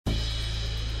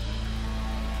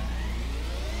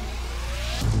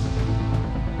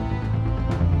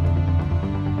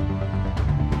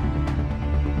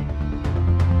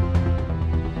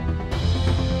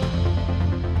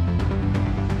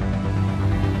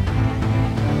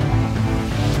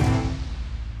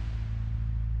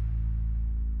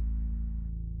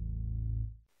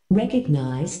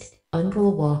Recognized,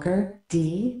 Uncle Walker,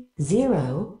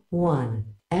 D01,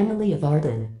 Emily of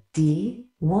Arden,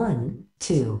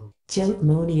 D12, Joe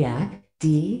Moniac,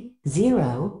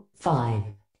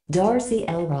 D05, Darcy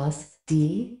L. Ross,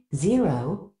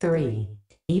 D03,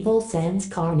 Evil Sans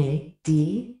Carne,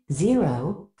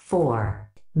 D04,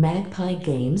 Magpie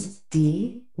Games,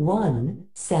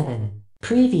 D17.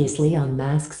 Previously on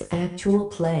Mask's Actual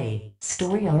Play,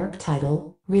 story arc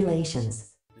title, Relations.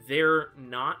 They're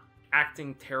not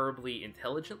acting terribly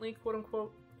intelligently, quote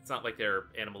unquote. It's not like they're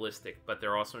animalistic, but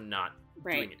they're also not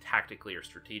doing it tactically or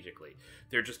strategically.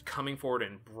 They're just coming forward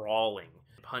and brawling,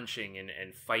 punching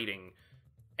and fighting.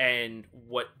 And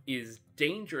what is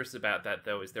dangerous about that,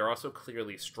 though, is they're also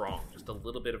clearly strong. Just a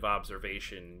little bit of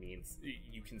observation means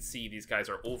you can see these guys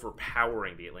are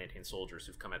overpowering the Atlantean soldiers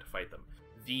who've come out to fight them.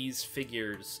 These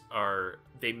figures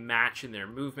they match in their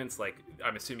movements. Like,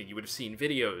 I'm assuming you would have seen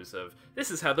videos of,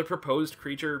 this is how the proposed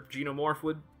creature Genomorph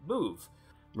would move.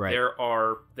 Right.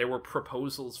 There were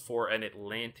proposals for an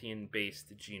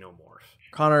Atlantean-based Genomorph.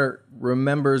 Connor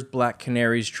remembers Black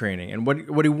Canary's training, and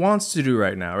what he wants to do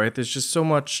right now, right? There's just so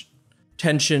much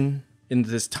tension in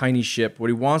this tiny ship.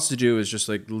 What he wants to do is just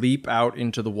like leap out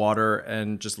into the water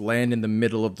and just land in the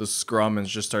middle of the scrum and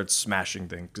just start smashing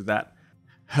things, because that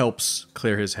helps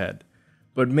clear his head.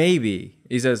 But maybe,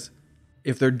 he says,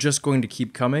 if they're just going to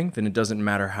keep coming, then it doesn't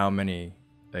matter how many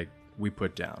we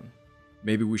put down.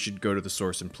 Maybe we should go to the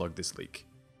source and plug this leak.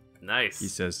 Nice. He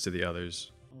says to the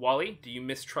others. Wally, do you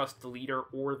mistrust the leader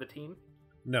or the team?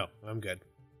 No, I'm good.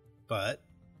 But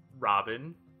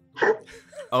Robin.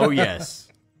 Oh, yes.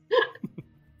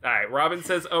 All right, Robin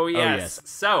says, oh, yes.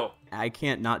 So I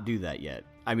can't not do that yet.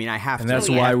 I mean, I have to. And that's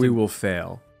why we will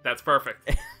fail. That's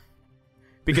perfect.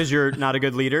 Because you're not a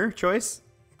good leader, Choice?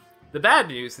 The bad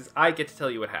news is I get to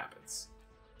tell you what happens.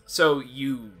 So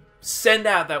you send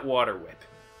out that water whip,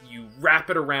 you wrap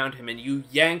it around him, and you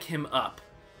yank him up,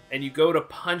 and you go to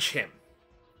punch him,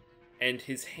 and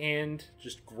his hand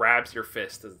just grabs your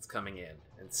fist as it's coming in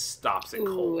and stops it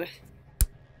cold.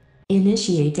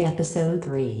 Initiate episode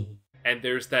 3. And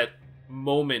there's that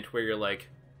moment where you're like,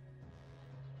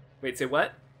 wait, say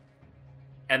what?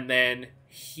 And then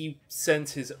he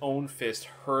sends his own fist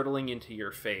hurtling into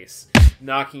your face,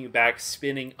 knocking you back,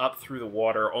 spinning up through the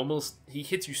water. Almost, he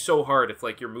hits you so hard, it's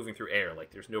like you're moving through air,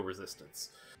 like there's no resistance.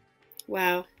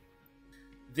 Wow.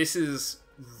 This is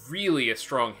really a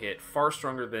strong hit, far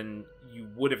stronger than you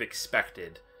would have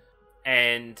expected.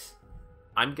 And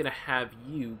I'm going to have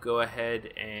you go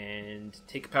ahead and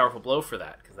take a powerful blow for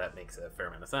that, because that makes a fair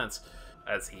amount of sense,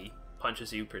 as he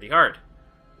punches you pretty hard.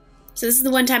 So this is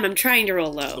the one time I'm trying to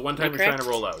roll low. So the one time you're trying to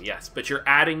roll low, yes. But you're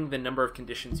adding the number of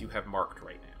conditions you have marked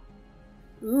right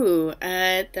now. Ooh,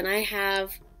 then I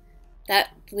have...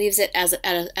 That leaves it at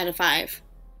a 5.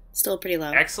 Still pretty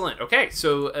low. Excellent. Okay,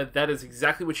 so that is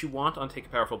exactly what you want on Take a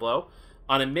Powerful Blow.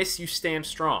 On a miss, you stand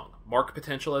strong. Mark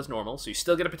potential as normal, so you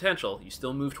still get a potential. You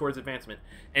still move towards advancement.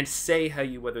 And say how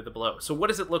you weather the blow. So what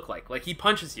does it look like? Like, he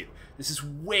punches you. This is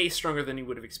way stronger than you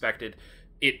would have expected.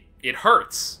 It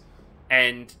hurts.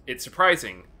 And it's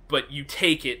surprising, but you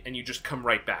take it and you just come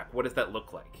right back. What does that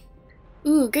look like?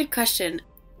 Ooh, good question.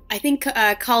 I think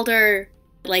Calder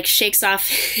shakes off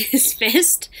his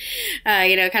fist,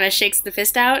 kind of shakes the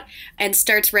fist out and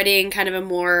starts readying kind of a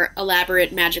more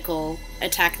elaborate magical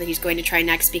attack that he's going to try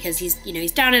next, because he's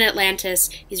down in Atlantis.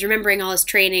 He's remembering all his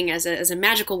training as a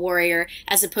magical warrior,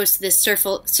 as opposed to this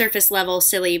surface level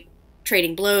silly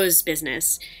trading blows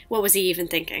business. What was he even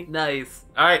thinking? Nice.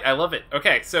 All right, I love it.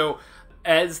 Okay, so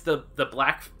as the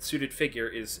black suited figure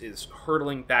is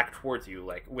hurtling back towards you,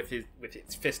 like with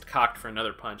its fist cocked for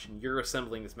another punch, and you're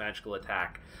assembling this magical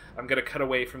attack, I'm gonna cut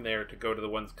away from there to go to the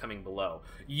ones coming below.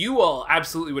 You all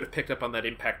absolutely would have picked up on that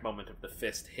impact moment of the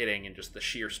fist hitting and just the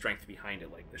sheer strength behind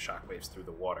it, like the shockwaves through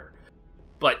the water.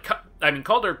 But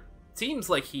Calder seems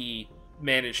like he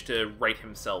managed to right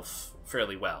himself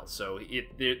fairly well, so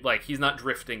he's not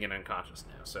drifting and unconscious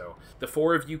now. So the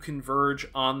four of you converge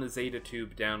on the Zeta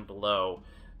tube down below,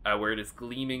 where it is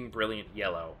gleaming brilliant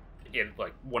yellow, in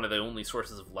like one of the only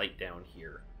sources of light down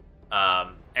here.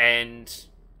 And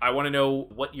I want to know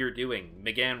what you're doing.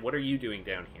 Megan, what are you doing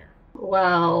down here?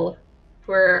 Well,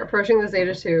 we're approaching the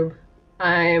Zeta tube.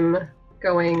 I'm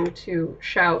going to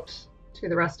shout to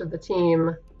the rest of the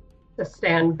team to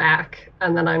stand back,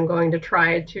 and then I'm going to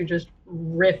try to just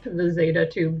rip the Zeta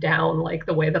tube down like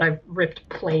the way that I've ripped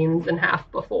planes in half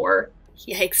before.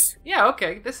 Yikes. Yeah,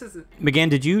 okay, this is... Megan,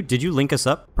 did you link us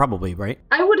up? Probably, right?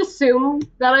 I would assume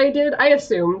that I did. I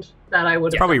assumed that I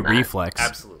would have probably done that. reflex.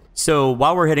 Absolutely. So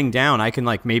while we're heading down, I can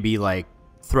maybe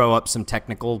throw up some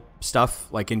technical stuff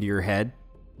into your head.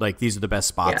 Like, these are the best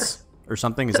spots. Yeah. or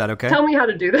something? Is that okay? Tell me how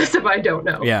to do this if I don't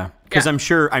know. Yeah, because Yeah.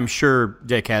 I'm sure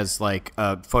Dick has like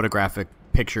a photographic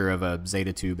picture of a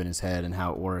Zeta tube in his head and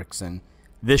how it works, and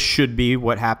this should be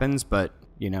what happens. But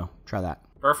try that.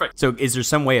 Perfect. So, is there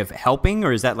some way of helping,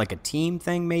 or is that like a team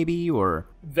thing, maybe, or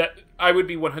That I would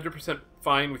be 100%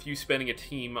 fine with you spending a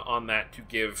team on that to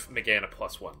give McGann a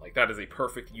 +1. Like, that is a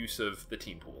perfect use of the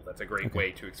team pool. That's a great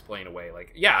way to explain away.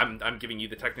 Like, yeah, I'm giving you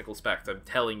the technical specs. I'm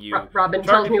telling you. Robin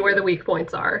tells me where the weak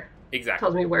points are. Exactly.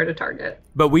 Tells me where to target.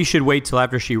 But we should wait till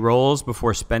after she rolls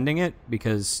before spending it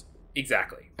because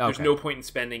Exactly. Okay. There's no point in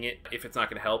spending it if it's not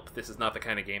going to help. This is not the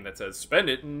kind of game that says spend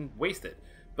it and waste it.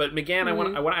 But McGann, I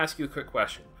want to ask you a quick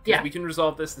question. Yeah. We can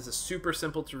resolve this. This is super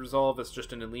simple to resolve. It's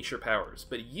just an unleash your powers.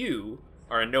 But you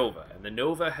are a Nova, and the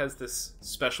Nova has this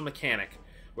special mechanic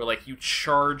where, like, you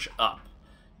charge up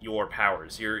your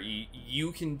powers.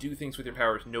 You can do things with your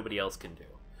powers nobody else can do.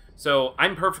 So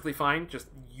I'm perfectly fine. Just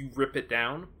you rip it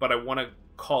down. But I want to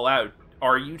call out: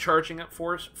 are you charging up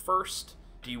force first?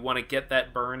 Do you want to get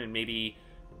that burn and maybe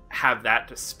have that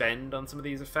to spend on some of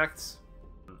these effects?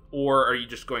 Or are you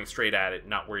just going straight at it,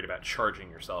 not worried about charging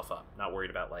yourself up, not worried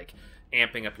about, like,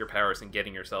 amping up your powers and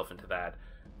getting yourself into that?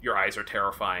 Your eyes are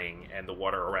terrifying and the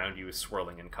water around you is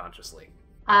swirling unconsciously.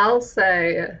 I'll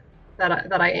say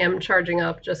that I am charging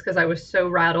up just because I was so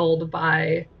rattled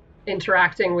by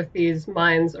interacting with these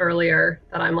minds earlier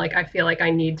that I'm like, I feel like I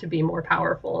need to be more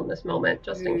powerful in this moment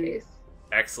just in case.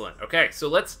 Excellent. Okay, so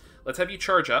let's have you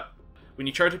charge up. When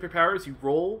you charge up your powers, you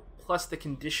roll plus the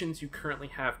conditions you currently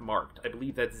have marked. I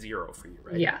believe that's 0 for you,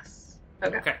 right? Yes.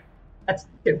 Okay. Okay. That's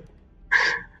 2.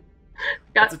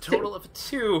 That's a total of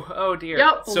 2. Oh, dear.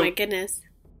 Yep. Oh my goodness.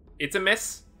 It's a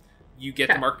miss. You get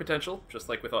Okay. the mark potential, just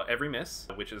like with every miss,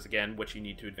 which is, again, what you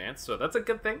need to advance. So that's a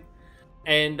good thing.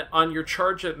 And on your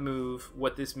charge up move,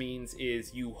 what this means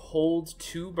is you hold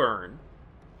 2 burn,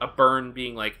 a burn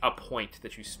being like a point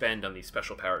that you spend on these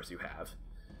special powers you have,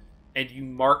 and you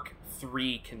mark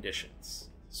 3 conditions.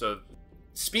 So,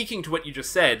 speaking to what you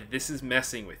just said, this is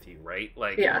messing with you, right?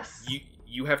 Like, Yes.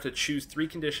 you have to choose 3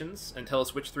 conditions and tell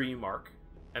us which 3 you mark,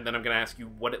 and then I'm going to ask you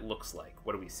what it looks like.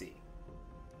 What do we see?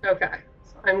 Okay.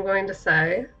 So I'm going to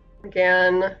say,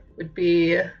 again, would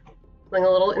be feeling a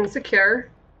little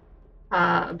insecure,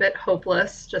 a bit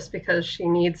hopeless, just because she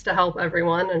needs to help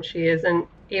everyone and she isn't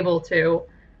able to.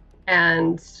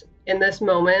 And in this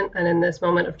moment, and in this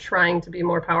moment of trying to be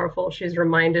more powerful, she's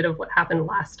reminded of what happened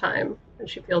last time, and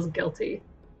she feels guilty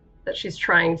that she's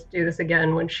trying to do this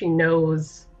again when she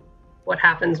knows what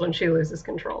happens when she loses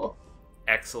control.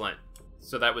 Excellent.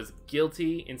 So that was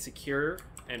guilty, insecure,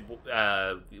 and what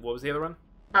was the other one?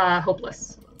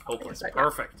 Hopeless. Hopeless. Yes,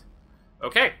 Perfect.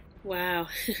 Okay. Wow.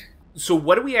 So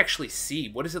what do we actually see?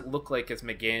 What does it look like as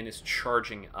McGann is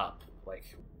charging up?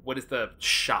 Like, what is the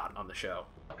shot on the show?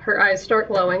 Her eyes start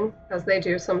glowing, as they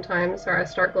do sometimes. Her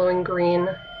eyes start glowing green.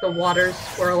 The water's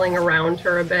swirling around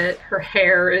her a bit. Her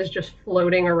hair is just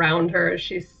floating around her as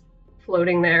she's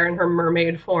floating there in her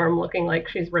mermaid form, looking like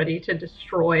she's ready to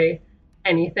destroy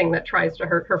anything that tries to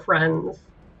hurt her friends.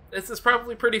 This is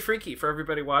probably pretty freaky for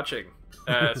everybody watching.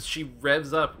 She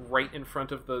revs up right in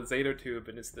front of the Zeta tube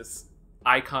and is this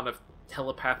icon of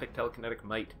telepathic, telekinetic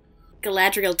might.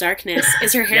 Galadriel darkness.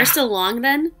 Is her hair Yeah. still long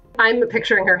then? I'm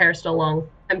picturing her hair still long.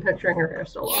 I'm picturing her hair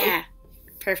still long. Yeah.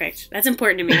 Perfect. That's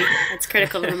important to me. That's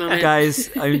critical to the moment. guys,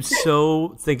 I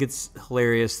think it's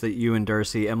hilarious that you and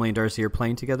Darcy, Emily and Darcy, are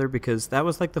playing together because that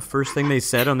was like the first thing they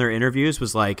said on their interviews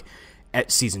was like, at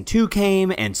season 2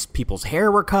 came and people's hair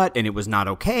were cut and it was not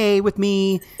okay with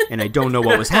me and I don't know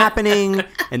what was happening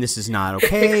and this is not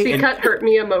okay. Pixie And cut hurt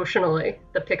me emotionally.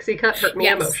 The pixie cut hurt me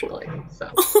Yes. emotionally.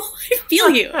 So I feel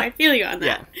you. I feel you on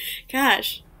that. Yeah.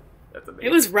 Gosh. That's amazing.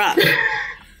 It was rough.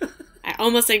 I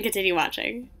almost didn't continue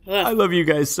watching. Ugh. I love you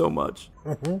guys so much.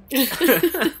 All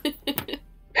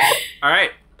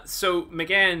right. So,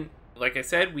 McGann, like I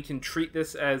said, we can treat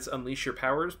this as unleash your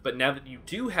powers, but now that you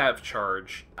do have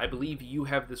charge, I believe you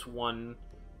have this one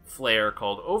flare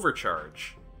called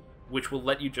overcharge, which will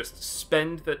let you just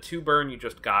spend the 2 burn you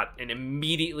just got, and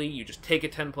immediately you just take a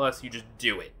 10 plus, you just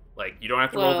do it. Like, you don't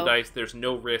have to roll the Whoa. dice, there's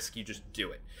no risk, you just do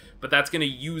it. But that's going to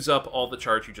use up all the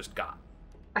charge you just got.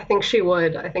 I think she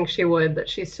would. That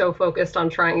she's so focused on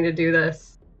trying to do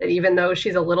this that even though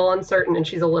she's a little uncertain and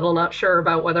she's a little not sure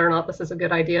about whether or not this is a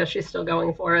good idea, she's still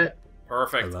going for it.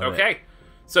 Perfect. I love Okay.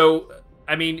 So,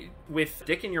 I mean, with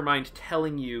Dick in your mind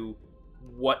telling you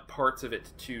what parts of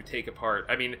it to take apart,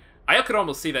 I mean, I could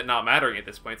almost see that not mattering at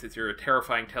this point since you're a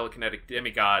terrifying telekinetic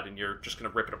demigod and you're just going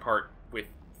to rip it apart with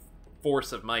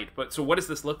force of might. But so what does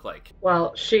this look like?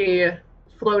 Well, she,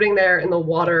 floating there in the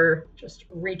water, just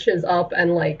reaches up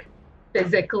and, like,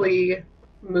 physically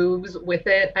moves with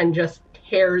it and just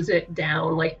tears it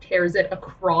down, like tears it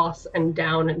across and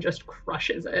down and just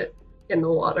crushes it in the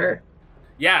water.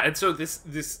 Yeah, and so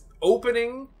this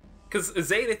opening, because a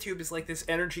Zeta Tube is like this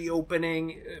energy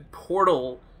opening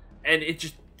portal, and it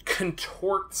just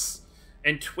contorts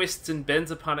and twists and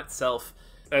bends upon itself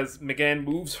as Megan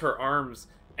moves her arms,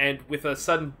 and with a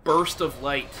sudden burst of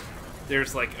light,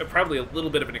 there's like probably a little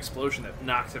bit of an explosion that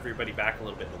knocks everybody back a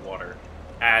little bit in the water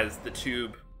as the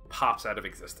tube pops out of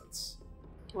existence.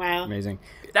 Wow. Amazing.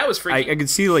 That was freaky. I could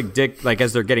see like Dick, like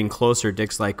as they're getting closer,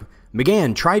 Dick's like,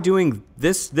 McGann, try doing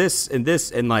this,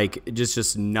 and like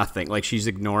just nothing. Like she's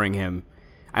ignoring him.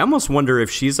 I almost wonder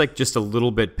if she's like just a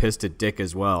little bit pissed at Dick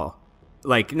as well.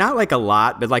 Like not like a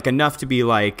lot, but like enough to be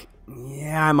like,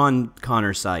 yeah, I'm on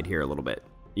Connor's side here a little bit.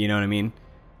 You know what I mean?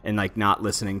 And like not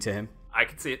listening to him. I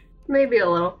could see it. Maybe a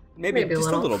little. Maybe just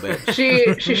a little bit.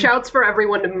 She shouts for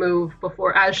everyone to move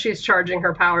before, as she's charging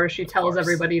her powers, she tells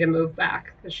everybody to move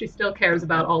back, because she still cares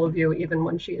about all of you, even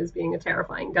when she is being a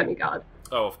terrifying demigod.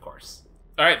 Oh, of course.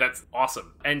 All right, that's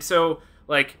awesome. And so,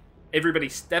 like, everybody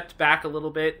stepped back a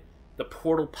little bit, the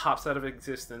portal pops out of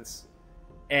existence,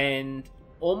 and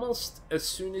almost as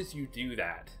soon as you do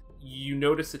that, you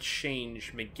notice a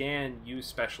change. McGann, you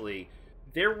especially,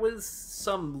 there was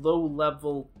some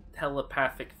low-level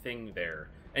telepathic thing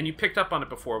there. And you picked up on it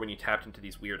before when you tapped into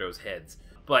these weirdos' heads.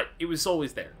 But it was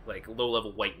always there, like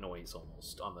low-level white noise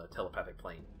almost on the telepathic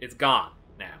plane. It's gone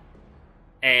now.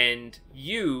 And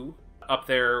you, up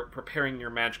there preparing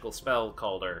your magical spell,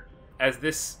 Calder, as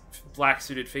this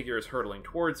black-suited figure is hurtling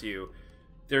towards you,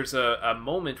 there's a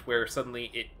moment where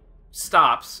suddenly it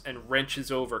stops and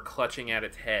wrenches over, clutching at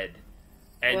its head.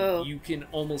 And Whoa. You can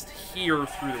almost hear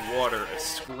through the water a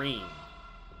scream.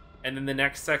 And then the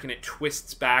next second it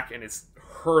twists back and is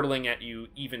hurtling at you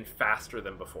even faster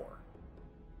than before.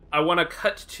 I want to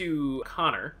cut to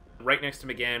Connor, right next to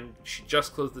McGann. She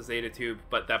just closed the Zeta Tube,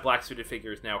 but that black-suited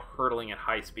figure is now hurtling at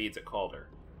high speeds at Calder.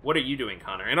 What are you doing,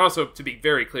 Connor? And also, to be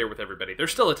very clear with everybody,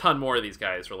 there's still a ton more of these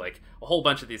guys, or like a whole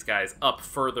bunch of these guys up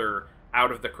further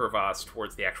out of the crevasse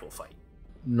towards the actual fight.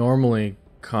 Normally,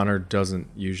 Connor doesn't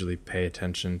usually pay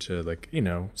attention to, like, you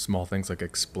know, small things like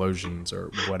explosions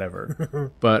or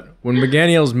whatever. But when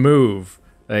McGann yells move,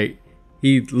 like,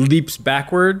 he leaps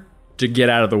backward to get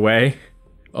out of the way,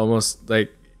 almost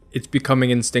like it's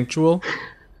becoming instinctual.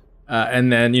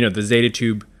 And then, you know, the Zeta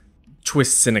Tube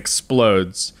twists and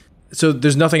explodes. So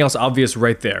there's nothing else obvious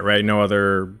right there, right? No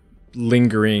other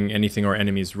lingering anything or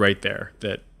enemies right there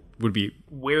that would be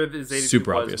Where the Zeta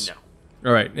super Tube obvious. was, no.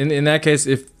 All right. In that case,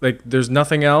 if like there's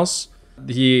nothing else,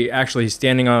 he's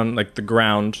standing on like the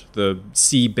ground, the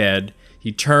sea bed.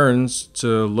 He turns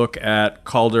to look at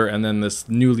Calder and then this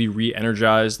newly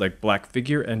re-energized like black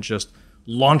figure and just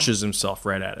launches himself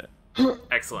right at it.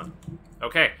 Excellent.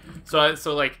 Okay, so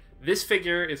like this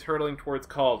figure is hurtling towards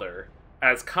Calder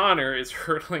as Connor is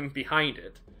hurtling behind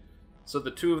it. So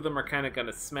the two of them are kind of going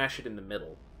to smash it in the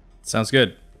middle. Sounds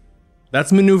good.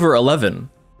 That's maneuver 11.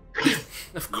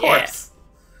 Of course.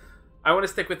 I want to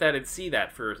stick with that and see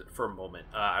that for a moment.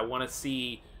 I want to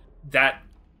see that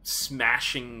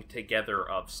smashing together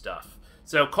of stuff.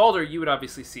 So Calder, you would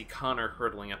obviously see Connor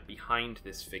hurtling up behind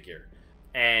this figure.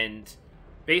 And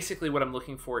basically what I'm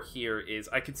looking for here is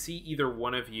I could see either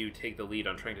one of you take the lead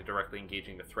on trying to directly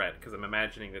engaging the threat, because I'm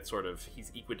imagining that sort of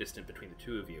he's equidistant between the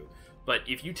two of you. But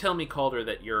if you tell me, Calder,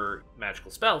 that your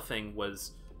magical spell thing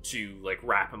was to like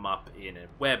wrap him up in a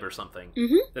web or something,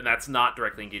 then that's not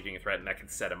directly engaging a threat, and that can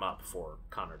set him up for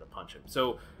Connor to punch him.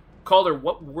 So Calder,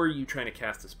 what were you trying to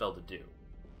cast a spell to do?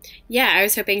 Yeah, I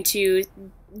was hoping to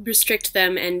restrict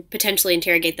them and potentially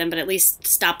interrogate them, but at least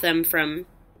stop them from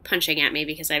punching at me,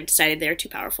 because I've decided they're too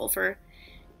powerful for,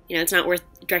 you know, it's not worth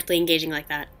directly engaging like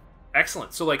that.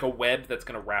 Excellent. So like a web that's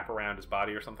going to wrap around his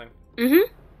body or something?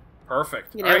 Mm-hmm.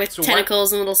 Perfect. You know, with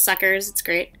tentacles and little suckers. It's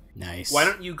great. Nice. Why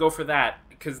don't you go for that?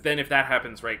 Because then if that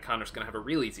happens, right, Connor's going to have a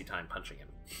real easy time punching him.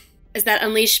 Is that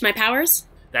unleash my powers?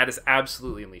 That is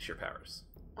absolutely unleash your powers.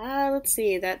 Let's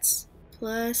see. That's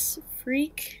plus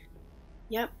freak.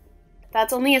 Yep.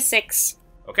 That's only a 6.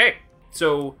 Okay.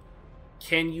 So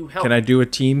can you help? Can I do a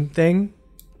team thing?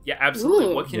 Yeah, absolutely.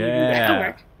 Ooh. What can you do? That Yeah. could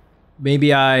work.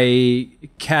 Maybe I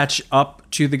catch up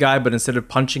to the guy, but instead of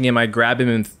punching him, I grab him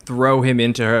and throw him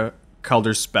into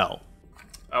Calder's spell.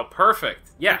 Oh,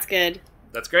 perfect. Yeah. That's good.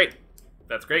 That's great.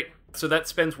 That's great. So that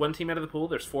spends one team out of the pool.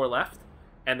 There's 4 left.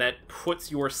 And that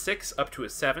puts your 6 up to a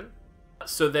 7.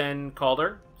 So then,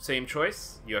 Calder, same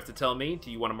choice. You have to tell me, do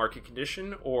you want to mark a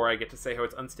condition, or I get to say how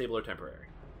it's unstable or temporary?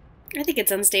 I think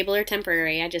it's unstable or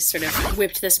temporary. I just sort of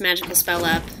whipped this magical spell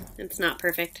up. It's not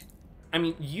perfect. I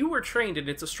mean, you were trained, and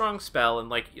it's a strong spell, and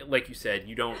like you said,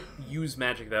 you don't use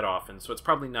magic that often, so it's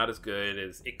probably not as good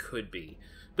as it could be.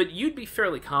 But you'd be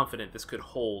fairly confident this could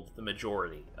hold the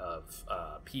majority of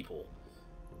people.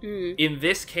 In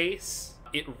this case,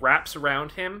 it wraps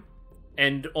around him,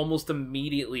 and almost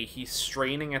immediately he's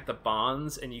straining at the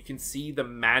bonds, and you can see the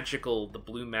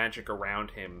blue magic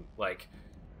around him, like,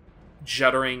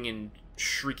 juddering and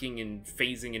shrieking and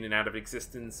phasing in and out of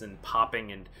existence and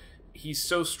popping, and he's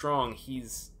so strong,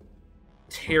 he's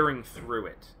tearing through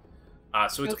it.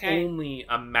 So it's only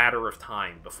a matter of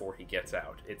time before he gets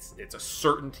out. It's a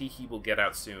certainty he will get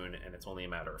out soon, and it's only a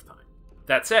matter of time.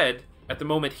 That said, at the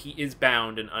moment he is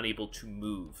bound and unable to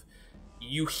move.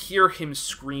 You hear him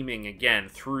screaming again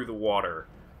through the water.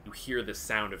 You hear the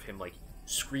sound of him, like,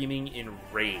 screaming in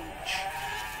rage.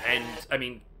 And, I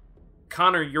mean,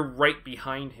 Connor, you're right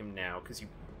behind him now, because you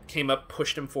came up,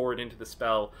 pushed him forward into the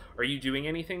spell. Are you doing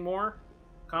anything more,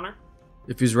 Connor?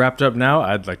 If he's wrapped up now,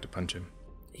 I'd like to punch him.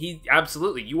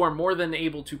 Absolutely. You are more than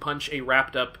able to punch a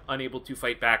wrapped up, unable to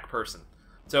fight back person.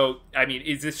 So, I mean,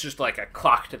 is this just like a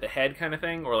clock to the head kind of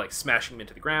thing? Or like smashing him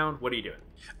into the ground? What are you doing?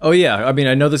 Oh, yeah. I mean,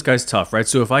 I know this guy's tough, right?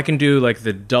 So if I can do like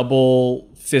the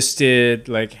double-fisted,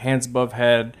 like hands above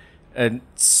head, and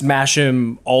smash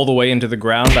him all the way into the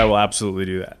ground, I will absolutely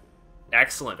do that.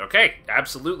 Excellent. Okay.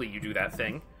 Absolutely, you do that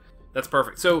thing. That's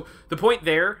perfect. So the point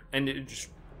there, and just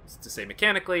to say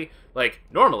mechanically, like,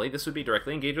 normally this would be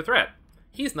directly engage a threat.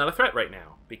 He's not a threat right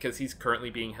now, because he's currently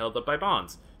being held up by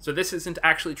bonds. So this isn't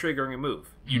actually triggering a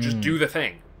move. You just do the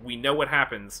thing. We know what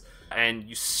happens, and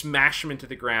you smash him into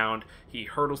the ground. He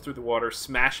hurtles through the water,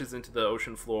 smashes into the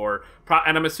ocean floor,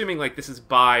 and I'm assuming like this is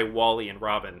by Wally and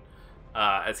Robin,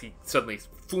 as he suddenly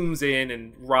fooms in,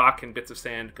 and rock and bits of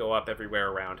sand go up everywhere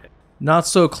around him. Not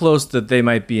so close that they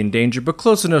might be in danger, but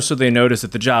close enough so they notice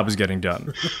that the job is getting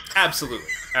done. Absolutely.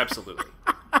 Absolutely.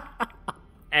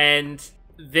 And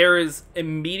there is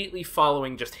immediately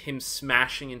following just him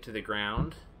smashing into the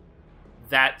ground,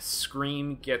 that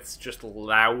scream gets just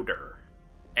louder.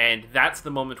 And that's the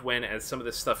moment when, as some of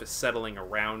this stuff is settling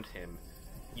around him,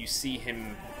 you see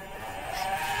him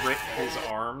grip his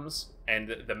arms,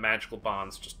 and the magical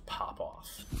bonds just pop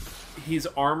off. His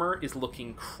armor is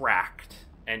looking cracked,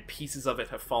 and pieces of it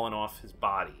have fallen off his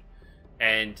body.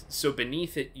 And so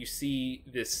beneath it, you see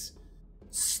this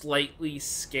slightly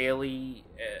scaly,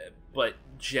 but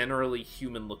generally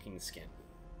human-looking skin.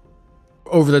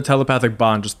 Over the telepathic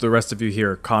bond, just the rest of you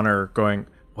hear Connor going,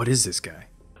 "What is this guy?"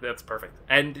 That's perfect.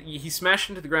 And he smashed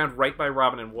into the ground right by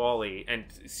Robin and Wally, and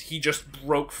he just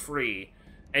broke free.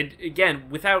 And again,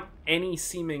 without any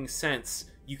seeming sense,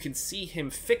 you can see him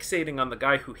fixating on the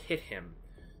guy who hit him.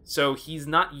 So he's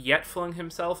not yet flung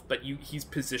himself, but he's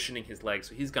positioning his legs,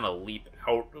 so he's going to leap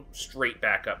out straight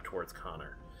back up towards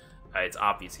Connor. It's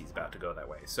obvious he's about to go that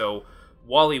way. So,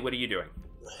 Wally, what are you doing?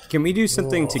 Can we do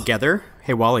something together?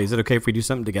 Hey, Wally, is it okay if we do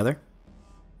something together?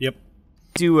 Yep.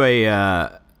 Do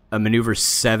a maneuver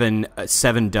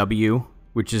 7W,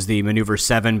 which is the maneuver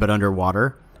 7 but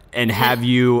underwater, and have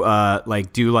you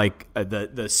do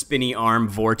the spinny arm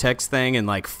vortex thing and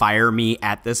like fire me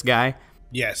at this guy?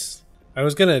 Yes. I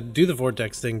was gonna do the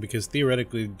vortex thing because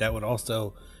theoretically that would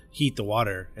also heat the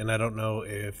water, and I don't know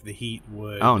if the heat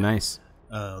would nice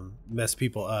mess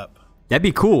people up. That'd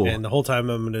be cool. And the whole time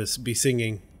I'm gonna be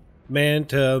singing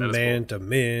Manta, Manta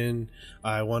Men,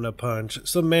 I wanna punch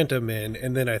some Manta Men,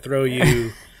 and then I throw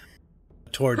you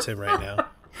towards him right now.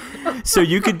 So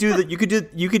you could do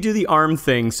the arm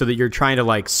thing so that you're trying to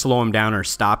like slow him down or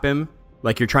stop him,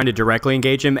 like you're trying to directly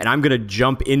engage him, and I'm gonna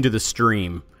jump into the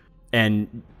stream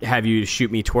and have you shoot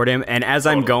me toward him. And as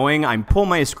I'm going, I'm pull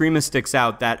my Eskrima sticks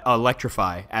out that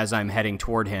electrify as I'm heading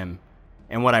toward him.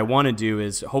 And what I want to do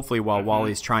is, hopefully while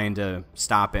Wally's trying to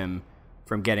stop him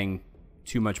from getting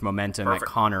too much momentum at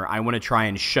Connor, I want to try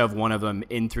and shove one of them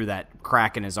in through that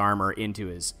crack in his armor into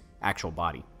his actual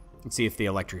body and see if the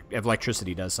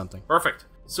electricity does something. Perfect.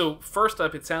 So first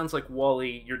up, it sounds like,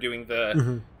 Wally, you're doing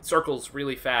the circles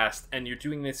really fast, and you're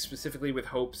doing this specifically with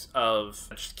hopes of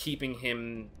just keeping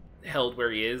him held where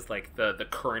he is, like the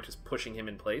current is pushing him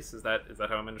in place. Is that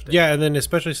how I'm understanding? Yeah, and then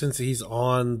especially since he's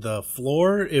on the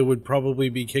floor, it would probably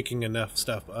be kicking enough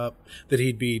stuff up that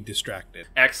he'd be distracted.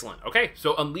 Excellent. Okay,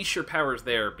 so unleash your powers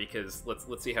there, because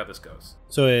let's see how this goes.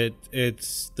 So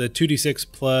it's the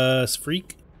 2d6 plus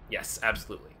freak? Yes,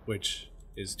 absolutely. Which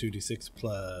is 2d6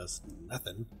 plus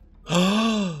nothing.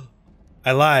 I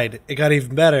lied. It got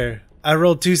even better. I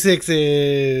rolled 2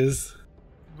 6s.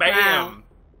 Bam!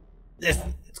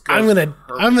 Wow. I'm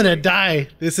gonna die.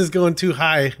 This is going too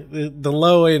high. The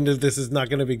low end of this is not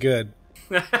gonna be good.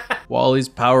 Wally's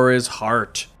power is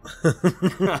heart.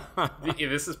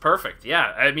 This is perfect.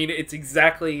 Yeah, I mean, it's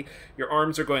exactly, your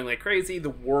arms are going like crazy. The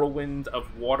whirlwind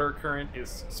of water current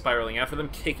is spiraling after them,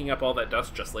 kicking up all that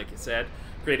dust, just like you said,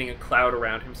 creating a cloud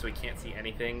around him so he can't see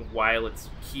anything while it's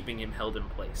keeping him held in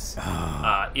place.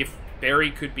 If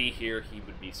Barry could be here, he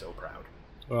would be so proud.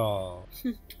 Oh,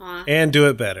 Aw. and do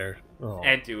it better. Oh.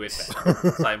 And do it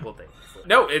better simultaneously.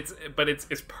 No, it's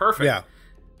perfect. Yeah.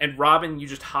 And Robin, you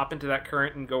just hop into that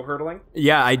current and go hurtling?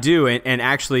 Yeah, I do. And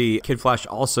actually, Kid Flash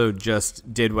also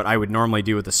just did what I would normally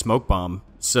do with a smoke bomb.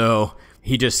 So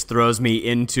he just throws me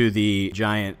into the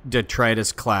giant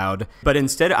detritus cloud. But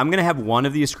instead, I'm going to have one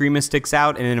of the Eskrima sticks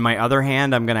out, and in my other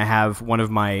hand, I'm going to have one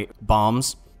of my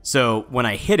bombs. So when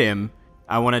I hit him,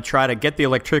 I want to try to get the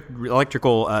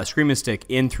electrical Eskrima stick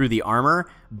in through the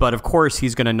armor. But of course,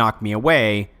 he's going to knock me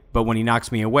away. But when he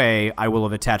knocks me away, I will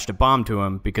have attached a bomb to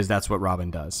him because that's what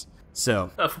Robin does. So,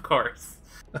 Of course.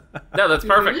 No, that's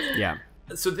perfect. yeah.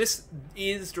 So this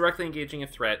is directly engaging a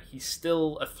threat. He's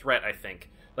still a threat, I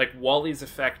think. Like, Wally's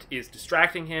effect is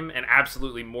distracting him, and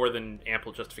absolutely more than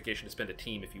ample justification to spend a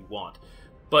team if you want.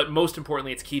 But most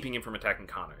importantly, it's keeping him from attacking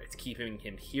Connor. It's keeping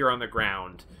him here on the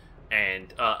ground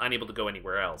and unable to go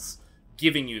anywhere else,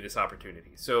 giving you this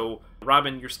opportunity. So,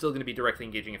 Robin, you're still going to be directly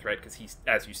engaging a threat because he's,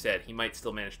 as you said, he might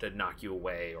still manage to knock you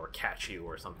away or catch you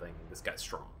or something. This guy's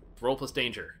strong. Roll plus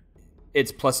danger.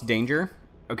 It's plus danger.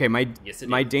 Okay, Yes, it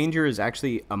my is. danger is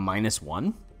actually a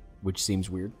 -1, which seems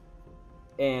weird.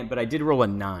 But I did roll a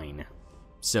 9.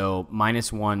 So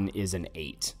 -1 is an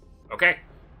 8. Okay.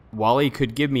 Wally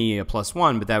could give me a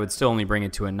 +1, but that would still only bring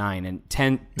it to a 9. And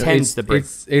 10's the break.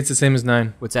 It's the same as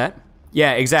 9. What's that?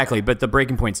 Yeah, exactly. But the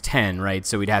breaking point's 10, right?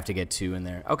 So we'd have to get 2 in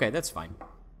there. Okay, that's fine.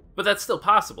 But that's still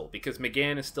possible because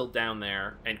McGann is still down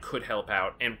there and could help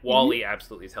out, and Wally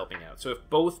absolutely is helping out. So if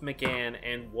both McGann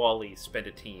and Wally spend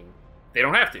a team, they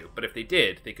don't have to, but if they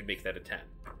did, they could make that a 10.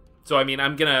 So I mean,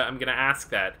 I'm gonna ask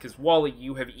that because Wally,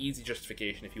 you have easy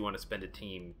justification if you want to spend a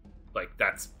team. Like,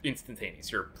 that's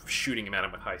instantaneous. You're shooting him at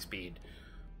him with high speed,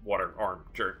 water arm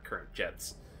current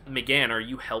jets. McGann, are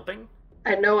you helping?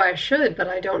 I know I should, but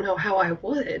I don't know how I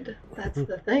would. That's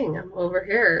the thing. I'm over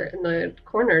here in the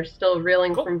corner, still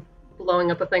reeling Cool. from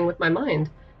blowing up a thing with my mind.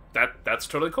 That's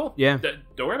totally cool. Yeah.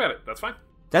 Don't worry about it. That's fine.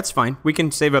 That's fine. We can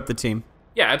save up the team.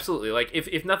 Yeah, absolutely. Like,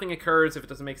 if nothing occurs, if it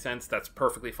doesn't make sense, that's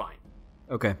perfectly fine.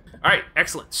 Okay. All right,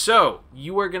 excellent. So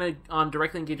you are going to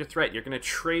directly engage a threat. You're going to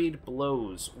trade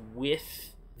blows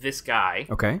with this guy,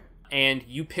 Okay. and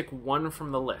you pick one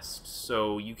from the list.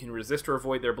 So you can resist or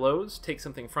avoid their blows, take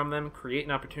something from them, create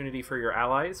an opportunity for your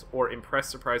allies, or impress,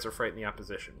 surprise, or frighten the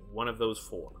opposition. One of those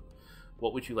 4.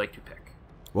 What would you like to pick?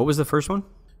 What was the first one?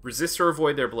 Resist or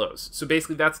avoid their blows. So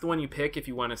basically, that's the one you pick if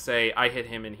you want to say, I hit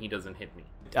him and he doesn't hit me.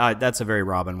 That's a very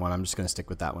Robin one. I'm just going to stick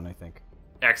with that one, I think.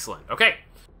 Excellent. Okay.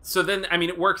 So then, I mean,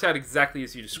 it works out exactly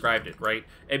as you described it, right?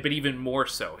 But even more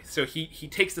so. So he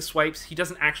takes the swipes. He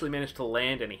doesn't actually manage to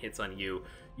land any hits on you.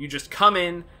 You just come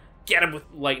in, get him with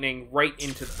lightning right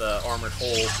into the armored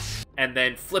hole, and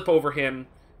then flip over him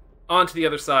onto the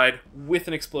other side with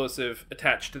an explosive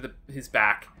attached to his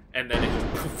back, and then it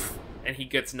just poof, and he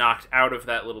gets knocked out of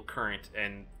that little current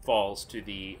and falls to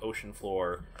the ocean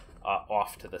floor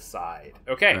off to the side.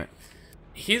 Okay. Right.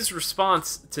 His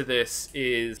response to this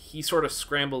is he sort of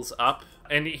scrambles up,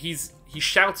 and he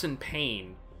shouts in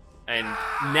pain, and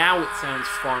now it sounds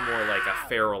far more like a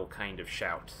feral kind of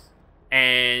shout.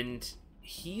 And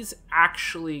he's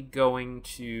actually going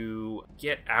to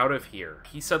get out of here.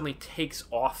 He suddenly takes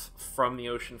off from the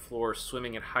ocean floor,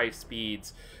 swimming at high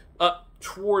speeds, up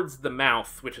towards the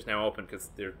mouth, which is now open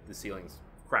because the ceiling's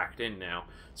cracked in now.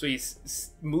 So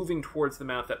he's moving towards the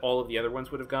mouth that all of the other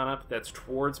ones would have gone up. That's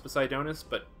towards Poseidonis,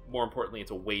 but more importantly,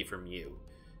 it's away from you.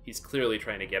 He's clearly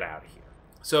trying to get out of here.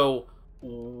 So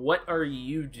what are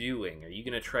you doing? Are you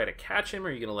going to try to catch him, or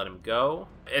are you going to let him go?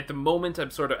 At the moment, I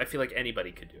feel like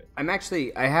anybody could do it.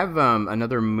 I have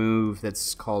another move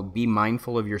that's called Be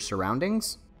Mindful of Your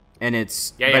Surroundings. And it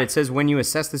says when you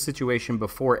assess the situation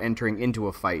before entering into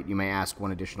a fight, you may ask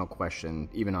one additional question,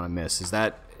 even on a miss. Is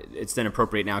that, it's then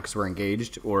appropriate now because we're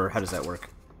engaged, or how does that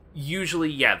work? Usually,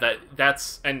 yeah,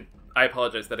 that's, and I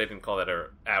apologize that I didn't call that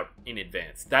out in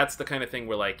advance. That's the kind of thing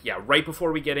where, like, yeah, right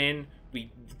before we get in,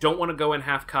 we don't want to go in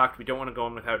half-cocked, we don't want to go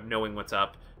in without knowing what's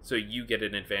up, so you get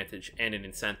an advantage and an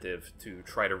incentive to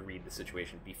try to read the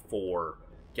situation before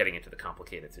getting into the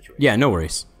complicated situation. Yeah, no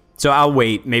worries. So I'll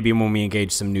wait. Maybe when we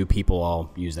engage some new people,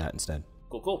 I'll use that instead.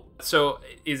 Cool. So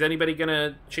is anybody going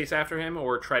to chase after him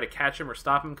or try to catch him or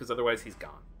stop him? Because otherwise he's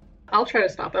gone. I'll try to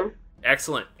stop him.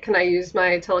 Excellent. Can I use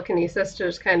my telekinesis to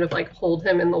just kind of like hold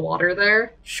him in the water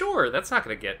there? Sure, that's not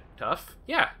going to get tough.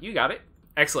 Yeah, you got it.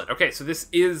 Excellent. Okay, so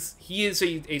he is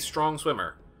a strong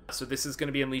swimmer. So this is going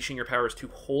to be unleashing your powers to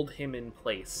hold him in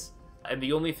place. And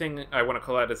the only thing I want to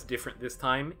call out as different this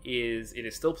time is it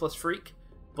is still plus freak,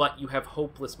 but you have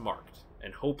hopeless marked.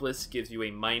 And hopeless gives you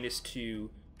a -2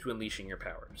 to unleashing your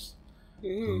powers.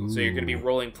 Ooh. So you're going to be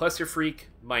rolling plus your freak,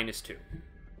 -2.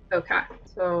 Okay,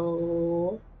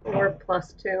 so 4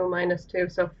 + 2 - 2,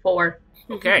 so 4.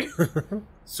 Okay.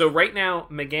 So right now,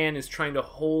 McGann is trying to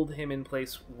hold him in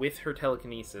place with her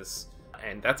telekinesis,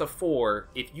 and that's a 4.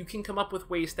 If you can come up with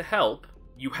ways to help,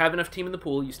 you have enough team in the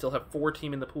pool, you still have 4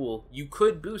 team in the pool, you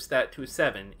could boost that to a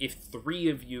 7 if 3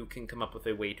 of you can come up with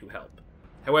a way to help.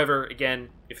 However, again,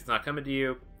 if it's not coming to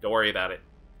you, don't worry about it.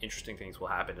 Interesting things will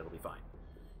happen, it'll be fine.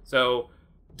 So,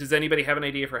 does anybody have an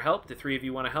idea for help? Do 3 of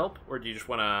you want to help, or do you just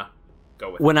want to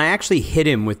go with it? When I actually hit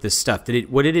him with this stuff,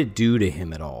 what did it do to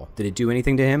him at all? Did it do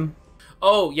anything to him?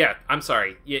 Oh, yeah, I'm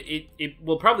sorry. Yeah,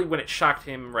 well, probably when it shocked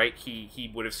him, right,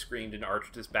 he would have screamed and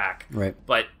arched his back. Right.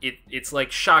 But it's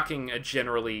like shocking a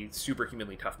generally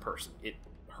superhumanly tough person. It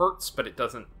hurts, but it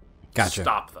doesn't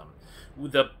stop them.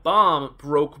 The bomb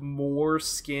broke more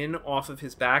skin off of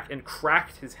his back and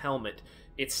cracked his helmet.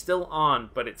 It's still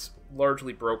on, but it's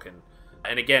largely broken.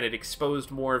 And again, it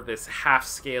exposed more of this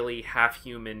half-scaly,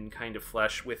 half-human kind of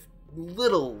flesh with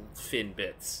little fin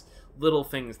bits. Little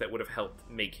things that would have helped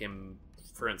make him,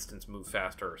 for instance, move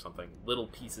faster or something. Little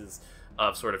pieces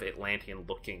of sort of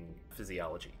Atlantean-looking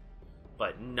physiology.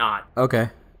 But not... Okay.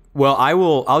 Well,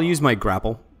 I'll use my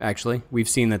grapple, actually. We've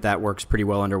seen that works pretty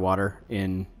well underwater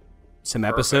in some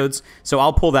episodes. So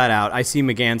I'll pull that out. I see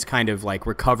McGann's kind of like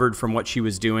recovered from what she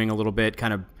was doing a little bit,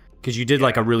 kind of, because you did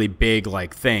like a really big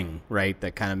like thing, right?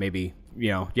 That kind of maybe,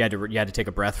 you had to take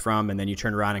a breath from, and then you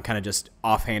turned around and kind of just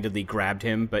offhandedly grabbed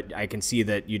him. But I can see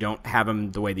that you don't have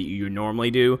him the way that you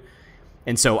normally do.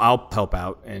 And so I'll help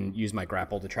out and use my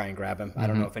grapple to try and grab him. I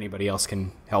don't know if anybody else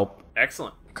can help.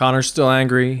 Excellent. Connor's still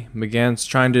angry. McGann's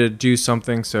trying to do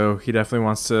something, so he definitely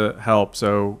wants to help.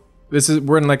 So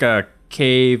we're in like a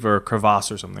cave or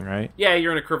crevasse or something, right? Yeah,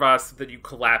 you're in a crevasse that you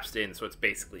collapsed in, so it's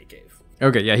basically a cave.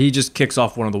 Okay, yeah, he just kicks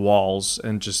off one of the walls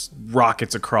and just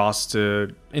rockets across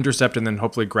to intercept and then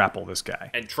hopefully grapple this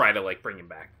guy. And try to, like, bring him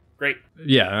back. Great.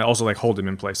 Yeah, and also, like, hold him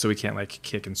in place so he can't, like,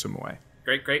 kick and swim away.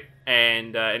 Great.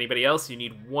 And anybody else? You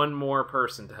need one more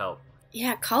person to help.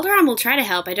 Yeah, Calderon will try to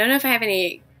help. I don't know if I have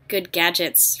any good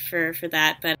gadgets for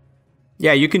that, but...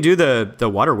 Yeah, you can do the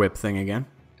water whip thing again.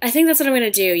 I think that's what I'm going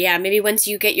to do. Yeah, maybe once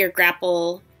you get your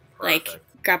grapple, Perfect.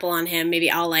 grapple on him, maybe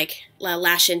I'll,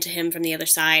 lash into him from the other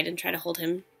side and try to hold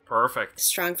him Perfect.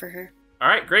 strong for her. All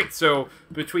right, great. So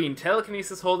between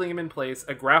telekinesis holding him in place,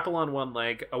 a grapple on one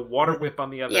leg, a water whip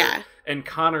on the other, and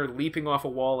Connor leaping off a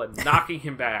wall and knocking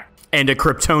him back. And a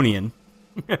Kryptonian.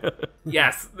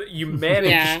 Yes, you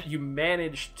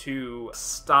managed to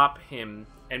stop him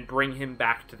and bring him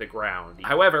back to the ground.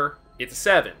 However, it's a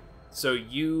 7. So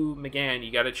you, McGann,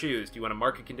 you got to choose. Do you want to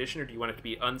mark a condition, or do you want it to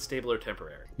be unstable or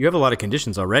temporary? You have a lot of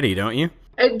conditions already, don't you?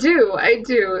 I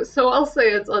do. So I'll say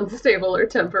it's unstable or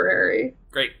temporary.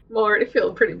 Great. I'm already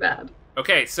feeling pretty bad.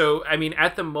 Okay, so, I mean,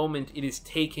 at the moment, it is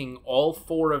taking all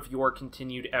 4 of your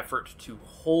continued effort to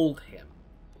hold him.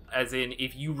 As in,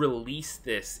 if you release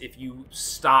this, if you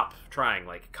stop trying,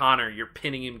 like Connor, you're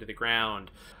pinning him to the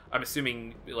ground. I'm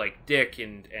assuming, like, Dick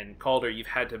and Calder, you've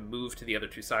had to move to the other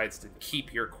 2 sides to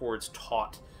keep your cords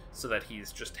taut so that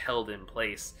he's just held in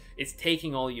place. It's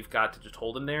taking all you've got to just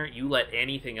hold him there. You let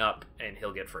anything up, and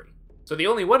he'll get free. So the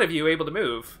only one of you able to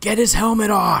move. Get his helmet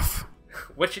off!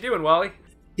 What you doing, Wally?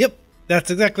 Yep,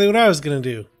 that's exactly what I was gonna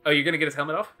do. Oh, you're gonna get his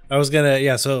helmet off? I was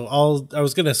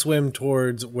gonna swim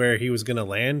towards where he was gonna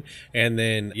land, and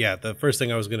then the first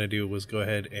thing I was gonna do was go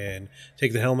ahead and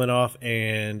take the helmet off,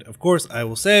 and of course I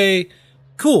will say,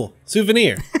 cool,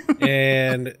 souvenir.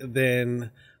 And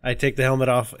then I take the helmet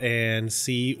off and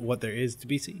see what there is to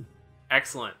be seen.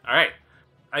 Excellent. All right.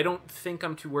 I don't think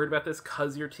I'm too worried about this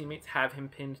because your teammates have him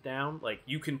pinned down. Like,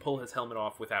 you can pull his helmet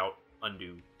off without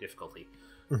undue difficulty,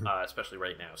 especially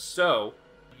right now. So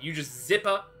you just zip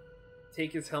up,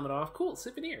 take his helmet off. Cool,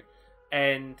 souvenir.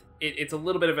 And it's a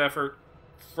little bit of effort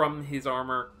from his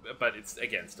armor, but it's,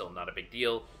 again, still not a big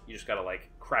deal. You just gotta, like,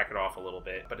 crack it off a little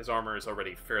bit. But his armor is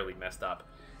already fairly messed up.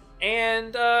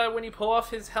 And when you pull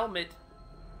off his helmet,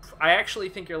 I actually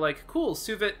think you're like, cool,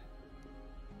 Suvit.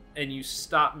 And you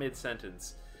stop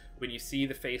mid-sentence when you see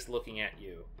the face looking at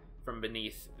you from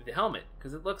beneath the helmet,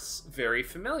 because it looks very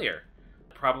familiar.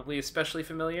 Probably especially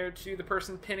familiar to the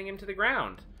person pinning him to the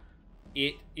ground.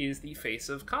 It is the face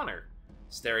of Connor,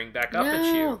 staring back up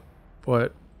at you.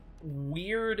 What?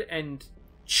 Weird and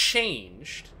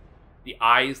changed. The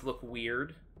eyes look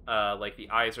weird. Like the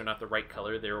eyes are not the right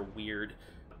color. They're a weird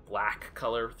black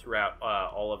color throughout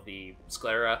all of the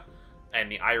sclera,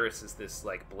 and the iris is this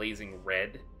like blazing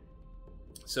red.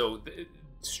 So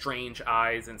strange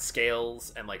eyes and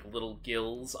scales and like little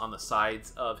gills on the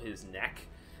sides of his neck,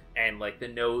 and like the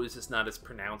nose is not as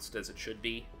pronounced as it should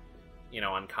be,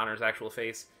 on Connor's actual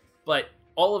face. But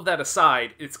all of that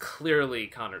aside, it's clearly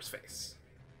Connor's face.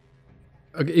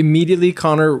 Okay, immediately,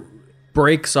 Connor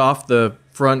breaks off the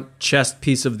front chest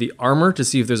piece of the armor to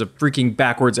see if there's a freaking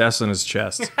backwards S on his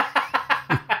chest.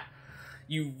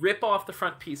 You rip off the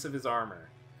front piece of his armor,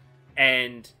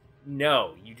 and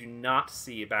no, you do not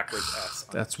see a backwards S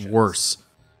on That's his chest. worse.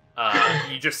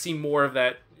 You just see more of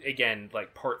that, again,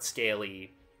 like part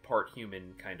scaly, part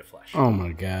human kind of flesh. Oh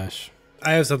my gosh.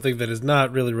 I have something that is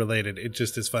not really related. It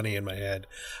just is funny in my head.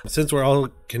 Since we're all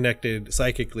connected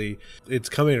psychically, it's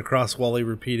coming across Wally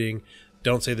repeating,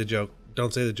 "Don't say the joke,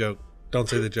 don't say the joke, don't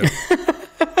say the joke."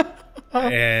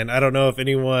 And I don't know if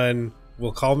anyone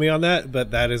will call me on that,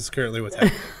 but that is currently what's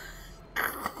happening.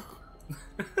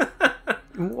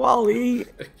 Wally.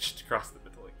 Just across the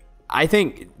middle. I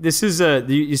think this is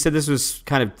you said this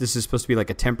is supposed to be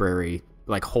like a temporary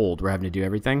like hold. We're having to do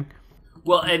everything.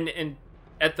 Well, and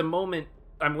at the moment,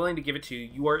 I'm willing to give it to you.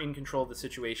 You are in control of the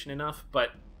situation enough,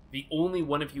 but the only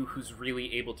one of you who's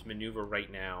really able to maneuver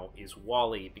right now is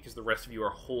Wally, because the rest of you are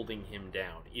holding him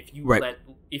down. If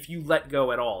you let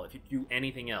go at all, if you do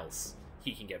anything else,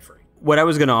 he can get free. What I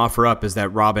was going to offer up is that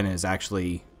Robin is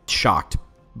actually shocked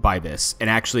by this and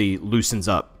actually loosens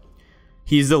up.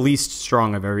 He's the least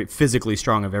strong physically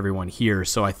strong of everyone here,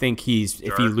 so I think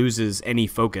if he loses any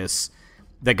focus,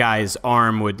 the guy's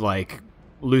arm would like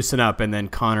loosen up, and then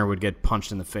Connor would get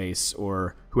punched in the face,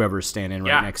 or whoever's standing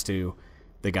right next to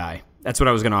the guy. That's what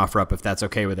I was going to offer up, if that's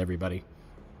okay with everybody.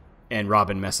 And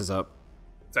Robin messes up.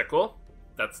 Is that cool?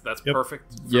 That's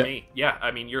perfect for me. Yeah, I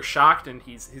mean, you're shocked, and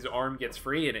his arm gets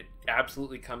free, and it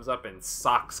absolutely comes up and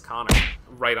socks Connor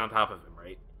right on top of him,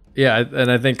 right? Yeah,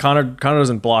 and I think Connor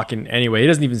doesn't block in any way. He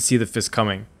doesn't even see the fist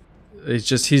coming. He's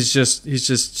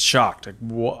just shocked. Like,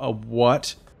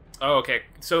 what? Oh, okay.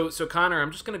 So Connor,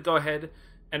 I'm just going to go ahead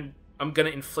and I'm going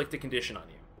to inflict a condition on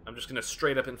you. I'm just going to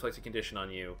straight up inflict a condition on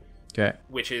you. Okay.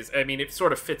 Which is, I mean, it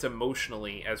sort of fits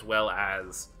emotionally as well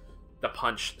as the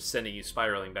punch sending you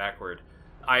spiraling backward.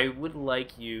 I would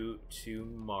like you to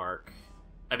mark...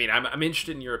 I mean, I'm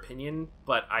interested in your opinion,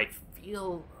 but I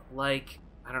feel like,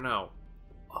 I don't know,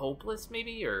 hopeless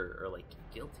maybe, or like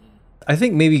guilty? I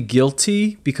think maybe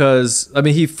guilty, because, I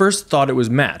mean, he first thought it was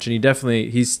Match, and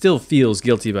he still feels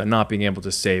guilty about not being able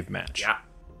to save Match. Yeah.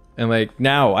 And like,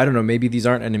 now, I don't know, maybe these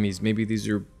aren't enemies, maybe these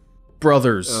are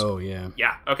brothers. Oh, yeah.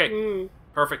 Yeah, okay.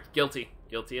 Perfect. Guilty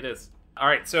it is. All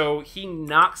right, so he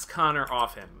knocks Connor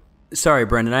off him. Sorry,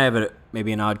 Brendan, I have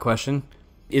maybe an odd question.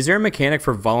 Is there a mechanic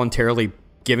for voluntarily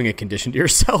giving a condition to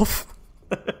yourself?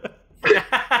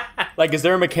 Like, is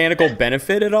there a mechanical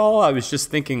benefit at all? I was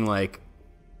just thinking, like,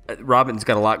 Robin's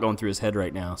got a lot going through his head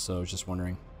right now, so I was just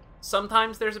wondering.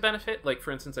 Sometimes there's a benefit. Like,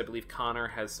 for instance, I believe Connor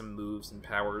has some moves and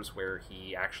powers where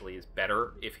he actually is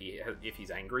better if he's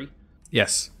angry.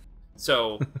 Yes.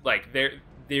 So, like, there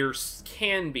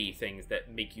can be things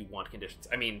that make you want conditions.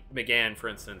 I mean, McGann, for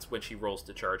instance, when she rolls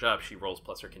to charge up, she rolls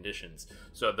plus her conditions.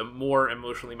 So the more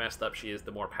emotionally messed up she is,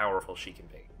 the more powerful she can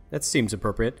be. That seems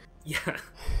appropriate. Yeah.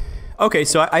 Okay,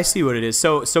 so I see what it is.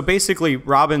 So basically,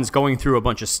 Robin's going through a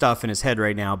bunch of stuff in his head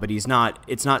right now, but it's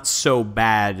not so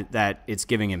bad that it's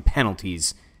giving him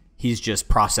penalties. He's just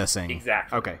processing.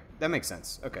 Exactly. Okay, that makes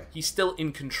sense. Okay. He's still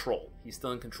in control. He's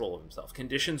still in control of himself.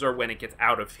 Conditions are when it gets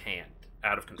out of hand,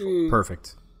 out of control.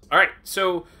 Perfect. All right,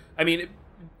 so, I mean,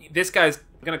 this guy's,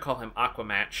 I'm going to call him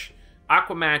Aquamatch.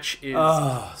 Aquamatch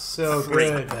is... so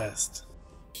good. Best.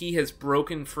 He has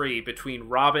broken free between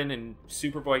Robin and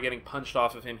Superboy getting punched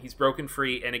off of him. He's broken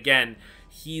free, and again,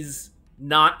 he's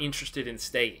not interested in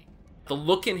staying. The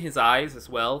look in his eyes as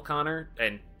well, Connor,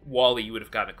 and Wally, you would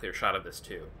have gotten a clear shot of this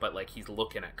too, but like he's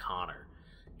looking at Connor.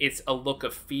 It's a look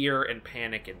of fear and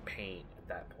panic and pain at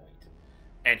that point.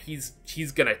 And he's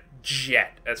gonna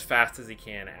jet as fast as he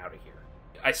can out of here.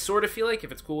 I sort of feel like,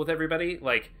 if it's cool with everybody,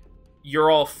 like, you're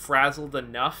all frazzled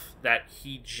enough that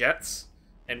he jets,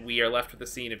 and we are left with the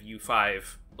scene of you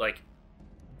five, like,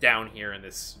 down here in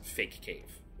this fake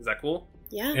cave. Is that cool?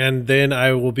 Yeah. And then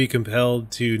I will be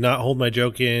compelled to not hold my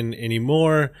joke in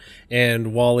anymore,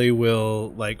 and Wally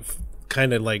will, like,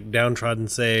 kind of, like, downtrodden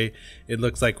say, "It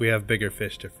looks like we have bigger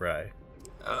fish to fry."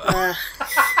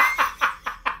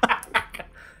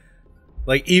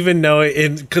 Like, even though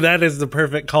that is the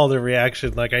perfect call to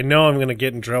reaction. Like, I know I'm going to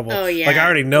get in trouble. Oh, yeah. Like, I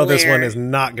already know this Blair. one is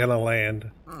not going to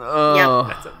land. Oh,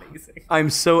 That's amazing.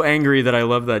 I'm so angry that I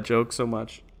love that joke so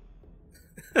much.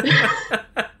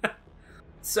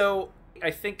 So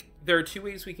I think there are two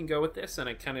ways we can go with this, and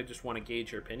I kind of just want to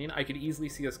gauge your opinion. I could easily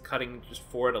see us cutting just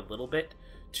forward a little bit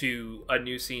to a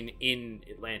new scene in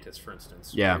Atlantis, for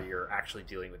instance, where you're actually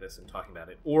dealing with this and talking about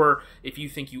it. Or if you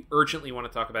think you urgently want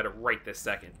to talk about it right this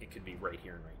second, it could be right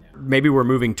here and right now. Maybe we're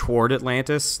moving toward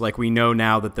Atlantis. Like, we know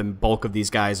now that the bulk of these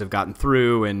guys have gotten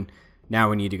through, and now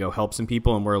we need to go help some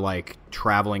people, and we're, like,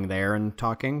 traveling there and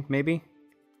talking, maybe?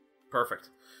 Perfect.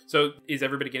 So is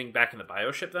everybody getting back in the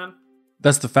bioship then?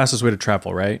 That's the fastest way to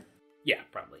travel, right? Yeah,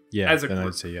 probably. Yeah, as a then group.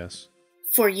 I'd say yes.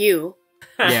 For you.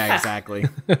 Yeah, exactly.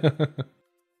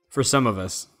 For some of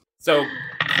us. So,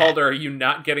 Calder, are you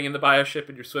not getting in the bioship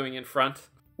and you're swimming in front?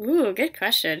 Ooh, good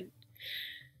question.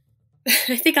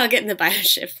 I think I'll get in the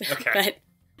bioship. Okay. But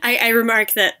I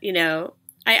remark that,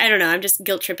 I don't know, I'm just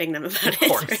guilt tripping them about Of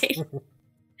course. it,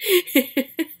 right?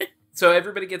 So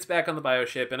everybody gets back on the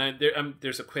bioship, and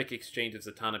there's a quick exchange of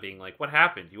Zatanna being like, "What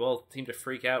happened? You all seemed to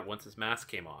freak out once his mask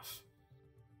came off."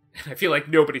 And I feel like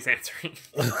nobody's answering.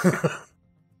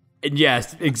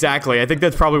 Yes, exactly. I think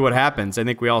that's probably what happens. I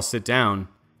think we all sit down.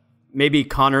 Maybe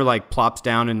Connor, like, plops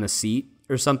down in the seat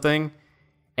or something,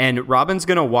 and Robin's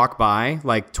going to walk by,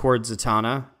 like, towards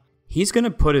Zatanna. He's going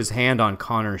to put his hand on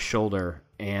Connor's shoulder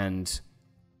and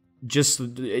just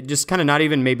kind of not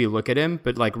even maybe look at him,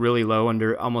 but, like, really low,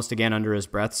 almost again under his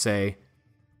breath, say,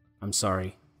 "I'm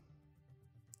sorry,"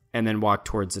 and then walk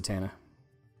towards Zatanna.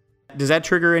 Does that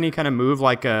trigger any kind of move,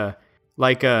 like a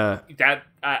That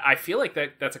I feel like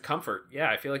that's a comfort.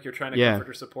 Yeah, I feel like you're trying to comfort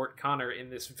or support Connor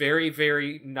in this very,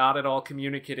 very not at all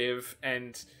communicative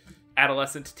and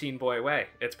adolescent teen boy way.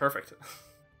 It's perfect.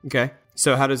 Okay.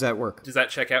 So how does that work? Does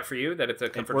that check out for you? That it's a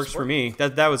comfort? It works for me.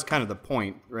 That was kind of the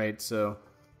point, right? So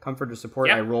comfort or support.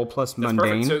 Yeah, I roll plus that's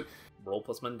mundane. perfect. So roll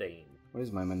plus mundane. What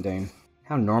is my mundane?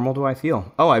 How normal do I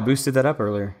feel? Oh, I boosted that up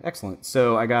earlier. Excellent.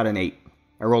 So I got an 8.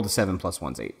 I rolled a 7 plus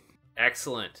 1's 8.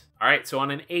 Excellent. All right. So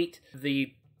on an 8,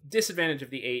 the disadvantage of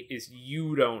the 8 is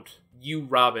you,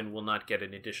 Robin, will not get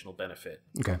an additional benefit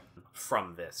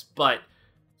from this. But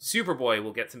Superboy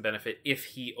will get some benefit if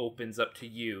he opens up to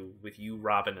you, with you,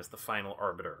 Robin, as the final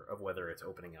arbiter of whether it's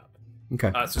opening up.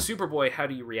 Okay. So Superboy, how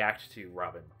do you react to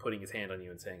Robin putting his hand on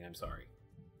you and saying, "I'm sorry"?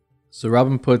 So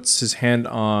Robin puts his hand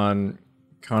on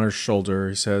Connor's shoulder.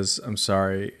 He says, "I'm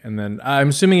sorry." And then I'm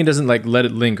assuming he doesn't, like, let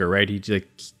it linger, right? He, like,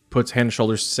 puts hand on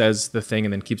shoulder, says the thing,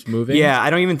 and then keeps moving. Yeah, I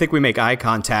don't even think we make eye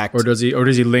contact. Or does he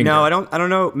linger? No, I don't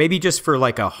know. Maybe just for,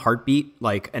 like, a heartbeat,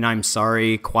 like an "I'm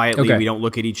sorry" quietly. Okay. We don't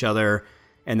look at each other,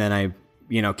 and then I,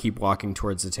 keep walking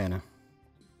towards Zatanna.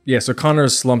 Yeah, so Connor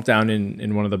is slumped down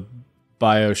in one of the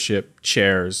bioship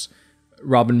chairs.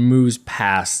 Robin moves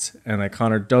past, and, like,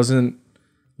 Connor doesn't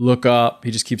look up.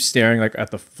 He just keeps staring, like,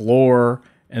 at the floor,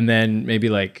 and then maybe,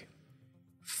 like,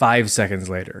 5 seconds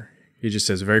later, he just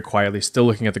says very quietly, still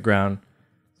looking at the ground,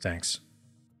 "Thanks."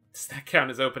 Does that count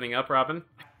as opening up, Robin?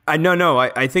 No.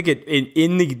 I think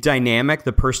in the dynamic,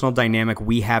 the personal dynamic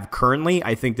we have currently,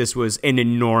 I think this was an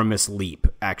enormous leap,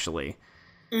 actually.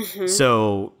 Mm-hmm.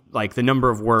 So, like, the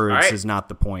number of words is not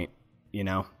the point,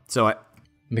 So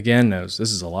McGann knows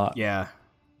this is a lot. Yeah.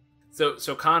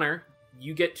 So Connor,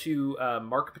 you get to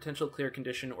mark potential clear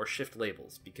condition or shift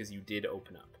labels because you did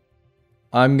open up.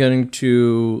 I'm going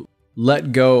to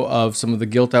let go of some of the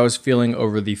guilt I was feeling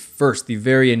over the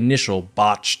very initial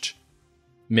botched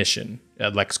mission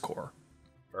at LexCorp.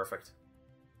 Perfect.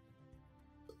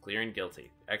 Clear and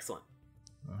guilty. Excellent.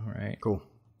 All right. Cool.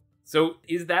 So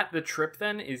is that the trip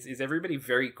then? Is everybody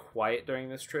very quiet during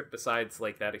this trip besides,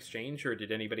 like, that exchange, or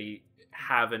did anybody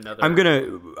have another?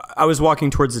 I was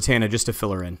walking towards Zatanna just to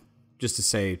fill her in. Just to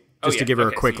say, to give her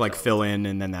a quick, like, fill in,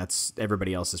 and then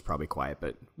everybody else is probably quiet,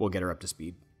 but we'll get her up to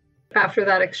speed. After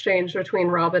that exchange between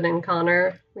Robin and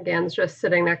Connor, McGann's just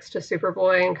sitting next to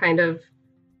Superboy and kind of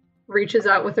reaches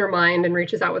out with her mind and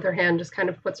reaches out with her hand, just kind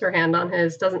of puts her hand on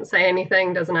his, doesn't say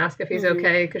anything, doesn't ask if he's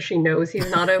okay, because she knows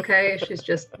he's not okay. She's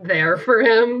just there for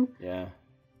him. Yeah.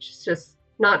 She's just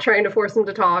not trying to force him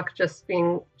to talk, just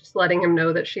letting him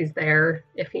know that she's there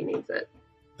if he needs it.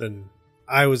 Then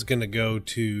I was going to go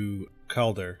to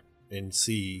Calder and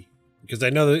see, because I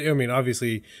know that,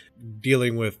 obviously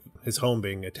dealing with his home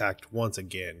being attacked once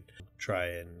again, try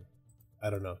and, I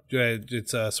don't know.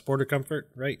 It's support or comfort,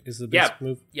 right? Is the best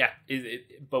move? Yeah.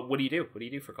 But what do you do? What do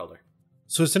you do for Calder?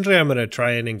 So essentially I'm going to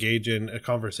try and engage in a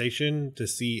conversation to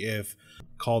see if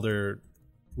Calder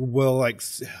will, like,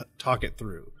 talk it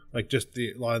through. Like, just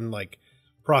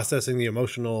processing the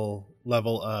emotional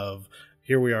level of,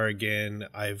 here we are again,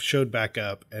 I've showed back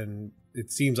up, and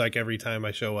it seems like every time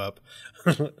I show up,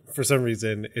 for some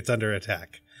reason, it's under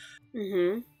attack.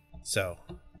 Mm-hmm. So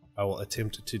I will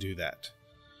attempt to do that.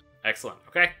 Excellent.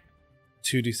 Okay.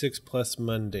 2d6 plus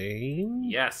mundane.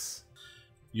 Yes.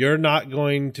 You're not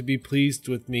going to be pleased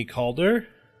with me, Calder.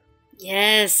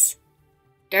 Yes.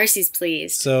 Darcy's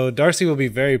pleased. So Darcy will be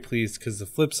very pleased because the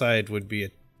flip side would be a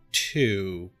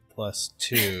 2 plus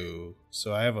 2.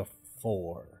 So I have a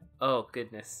 4. Oh,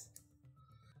 goodness.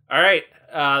 All right.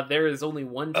 There is only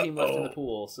one team left in the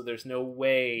pool, so there's no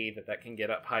way that can get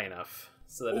up high enough.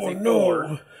 So that is a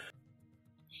 4.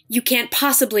 You can't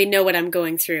possibly know what I'm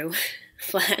going through,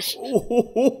 Flash. You've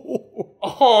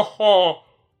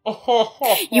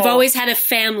always had a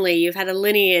family. You've had a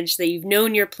lineage that you've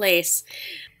known your place.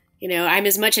 You know, I'm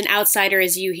as much an outsider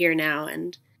as you here now,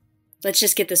 and let's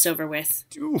just get this over with.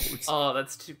 Dude. Oh,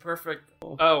 that's too perfect.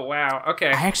 Oh, wow.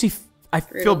 Okay. I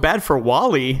feel bad for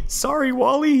Wally. Sorry,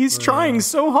 Wally. He's trying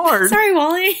so hard. Sorry,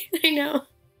 Wally. I know.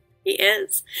 He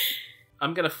is.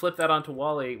 I'm going to flip that onto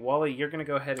Wally. Wally, you're going to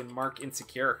go ahead and mark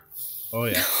insecure. Oh,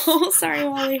 yeah. Oh, sorry,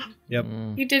 Wally. Yep.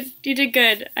 You did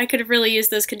good. I could have really used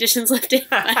those conditions lifted,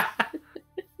 but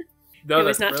No, it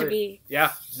was that's not to brilliant. be.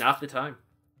 Yeah, not the time.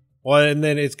 Well, and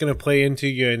then it's going to play into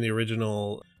you in the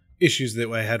original issues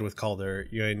that I had with Calder.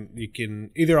 You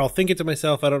can either I'll think it to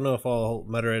myself. I don't know if I'll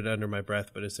mutter it under my breath,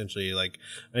 but essentially, like,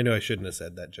 I know I shouldn't have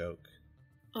said that joke.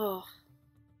 Oh.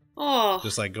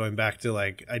 Just like going back to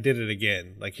like I did it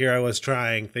again. Like here I was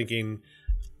trying, thinking,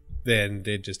 then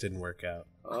it just didn't work out.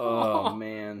 Oh,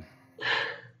 man.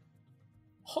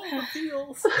 Hold the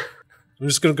feels. I'm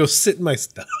just gonna go sit in my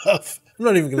stuff. I'm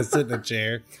not even gonna sit in a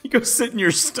chair. You go sit in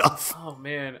your stuff. Oh,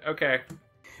 man. Okay.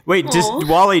 Wait, Aw.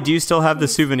 Wally, do you still have the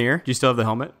souvenir? Do you still have the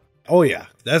helmet? Oh yeah,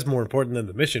 that's more important than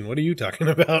the mission. What are you talking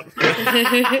about?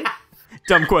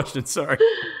 Dumb question, sorry.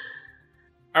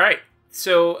 All right.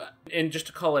 So, and just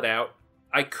to call it out,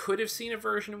 I could have seen a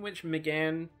version in which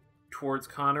McGann towards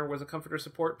Connor was a comforter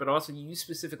support, but also you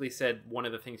specifically said one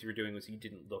of the things you were doing was you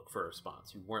didn't look for a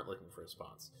response. You weren't looking for a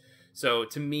response. So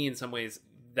to me, in some ways,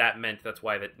 that meant that's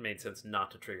why that made sense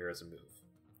not to trigger as a move.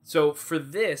 So for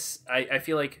this, I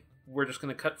feel like we're just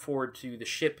going to cut forward to the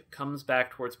ship comes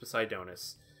back towards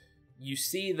Poseidonis. You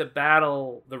see the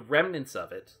battle, the remnants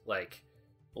of it, like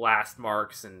blast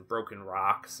marks and broken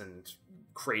rocks and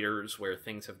craters where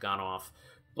things have gone off,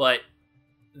 but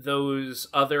those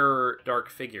other dark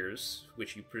figures,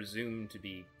 which you presume to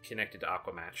be connected to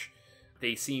Aquamatch,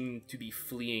 they seem to be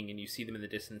fleeing, and you see them in the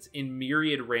distance in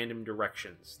myriad random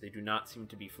directions. They do not seem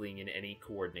to be fleeing in any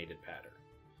coordinated pattern.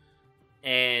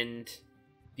 And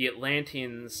the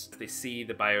Atlanteans, they see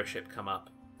the bioship come up.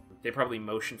 They probably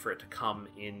motion for it to come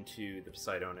into the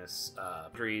Poseidonis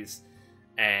trees,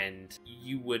 and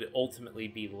you would ultimately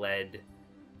be led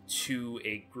to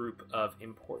a group of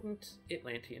important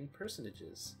Atlantean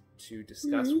personages to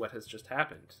discuss what has just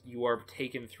happened. You are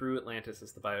taken through Atlantis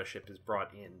as the bioship is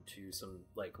brought into some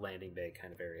like landing bay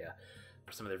kind of area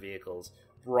for some of their vehicles,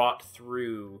 brought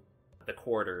through the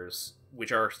corridors,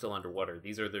 which are still underwater.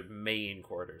 These are the main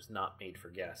corridors, not made for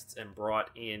guests, and brought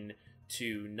in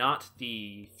to not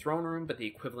the throne room, but the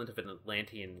equivalent of an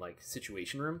Atlantean like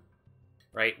situation room,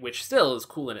 right? Which still is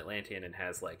cool in Atlantean and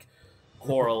has like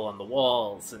coral on the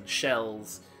walls and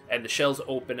shells, and the shells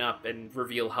open up and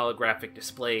reveal holographic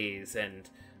displays and,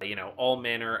 you know, all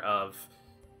manner of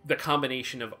the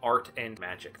combination of art and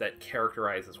magic that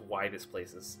characterizes why this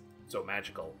place is so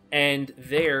magical. And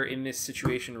there in this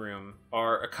situation room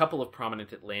are a couple of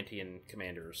prominent Atlantean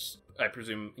commanders. I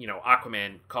presume, you know,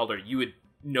 Aquaman, Calder, you would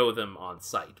know them on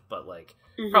sight, but like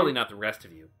probably not the rest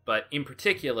of you. But in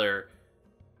particular,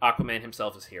 Aquaman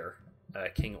himself is here.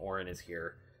 King Orin is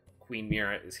here. Queen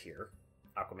Mira is here,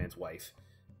 Aquaman's wife,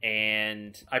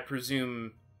 and I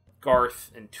presume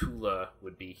Garth and Tula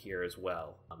would be here as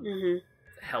well,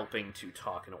 helping to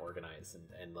talk and organize,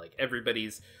 and like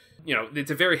everybody's, you know,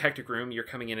 it's a very hectic room. You're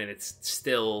coming in and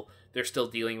they're still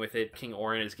dealing with it. King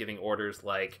Orin is giving orders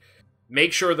like,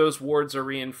 make sure those wards are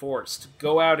reinforced,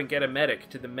 go out and get a medic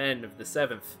to the men of the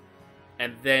 7th,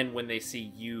 and then when they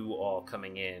see you all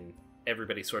coming in,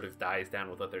 everybody sort of dies down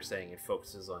with what they're saying and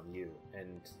focuses on you.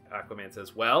 And Aquaman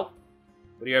says, well,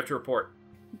 what do you have to report?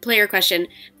 Player question.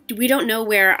 We don't know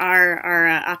where our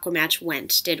Aquamatch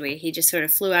went, did we? He just sort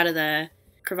of flew out of the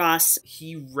crevasse.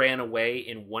 He ran away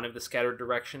in one of the scattered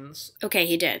directions. Okay,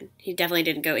 he did. He definitely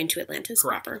didn't go into Atlantis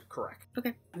proper. Correct.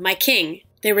 Okay. My king.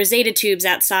 There were Zeta tubes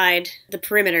outside the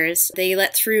perimeters. They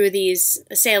let through these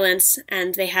assailants,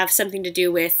 and they have something to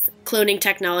do with cloning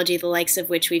technology, the likes of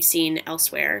which we've seen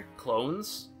elsewhere.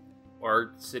 Clones?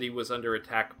 Our city was under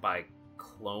attack by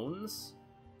clones?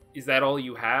 Is that all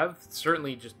you have?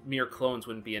 Certainly just mere clones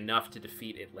wouldn't be enough to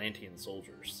defeat Atlantean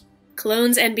soldiers.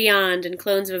 Clones and beyond, and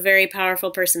clones of a very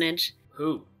powerful personage.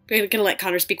 Who? We're gonna let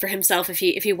Connor speak for himself if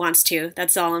he wants to.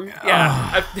 That's all.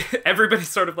 Yeah, everybody's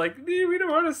sort of like, we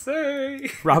don't want to say.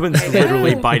 Robin's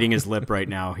literally biting his lip right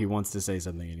now. He wants to say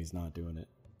something and he's not doing it.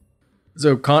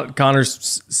 So Connor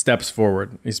steps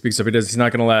forward. He speaks up. He's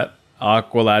not going to let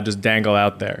Aqualad just dangle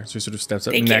out there. So he sort of steps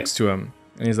up next to him,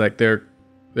 and he's like, they're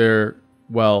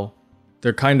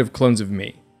kind of clones of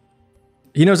me.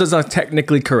 He knows that's not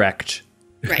technically correct,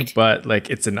 right? But like,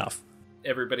 it's enough.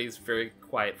 Everybody's very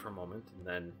quiet for a moment, and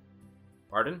then,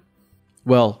 pardon?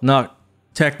 Well, not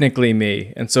technically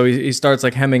me. And so he starts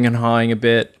like hemming and hawing a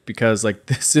bit because like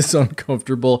this is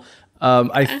uncomfortable.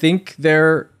 I think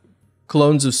they're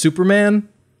clones of Superman,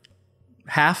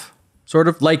 half, sort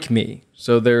of like me.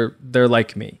 So they're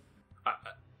like me.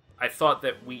 I thought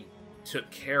that we took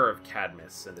care of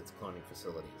Cadmus and its cloning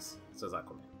facilities, says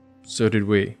Aquaman. So did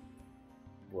we.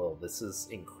 Well, this is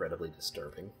incredibly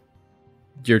disturbing.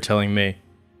 You're telling me.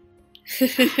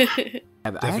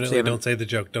 Definitely don't say the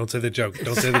joke. Don't say the joke.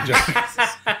 Don't say the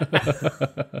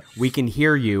joke. We can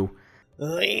hear you.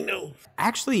 I know.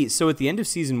 Actually, so at the end of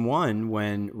season 1,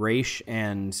 when Raish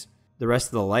and the rest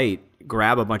of the Light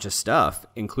grab a bunch of stuff,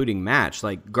 including Match,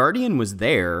 like, Guardian was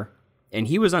there, and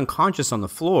he was unconscious on the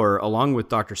floor, along with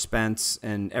Dr. Spence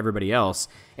and everybody else.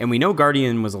 And we know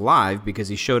Guardian was alive because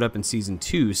he showed up in season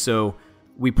 2, so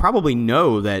we probably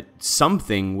know that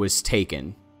something was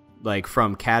taken, like,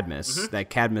 from Cadmus, that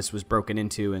Cadmus was broken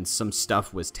into and some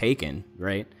stuff was taken,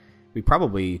 right? We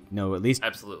probably know at least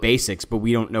basics, but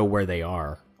we don't know where they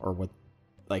are or what,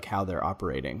 like, how they're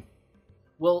operating.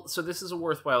 Well, so this is a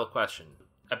worthwhile question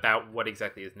about what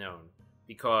exactly is known,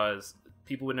 because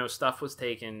people would know stuff was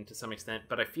taken to some extent,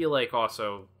 but I feel like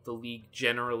also the League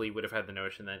generally would have had the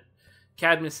notion that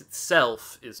Cadmus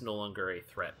itself is no longer a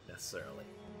threat necessarily.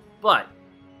 But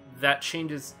that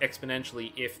changes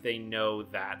exponentially if they know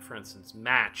that, for instance,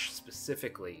 Match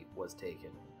specifically was taken.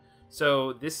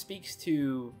 So this speaks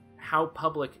to how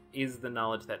public is the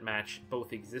knowledge that Match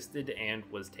both existed and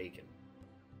was taken.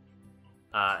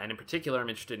 And in particular, I'm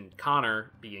interested in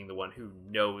Connor being the one who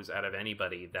knows out of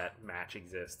anybody that Match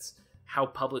exists. How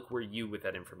public were you with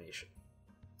that information?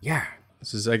 Yeah.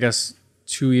 This is, I guess,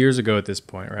 2 years ago at this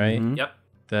point, right? Mm-hmm. Yep.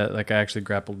 That like I actually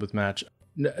grappled with Match.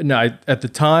 No, at the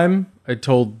time, I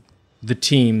told the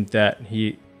team that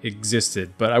he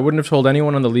existed, but I wouldn't have told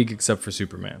anyone on the League except for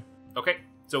Superman. Okay.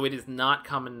 So it is not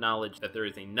common knowledge that there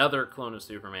is another clone of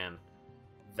Superman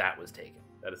that was taken.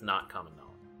 That is not common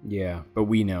knowledge. Yeah, but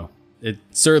we know. It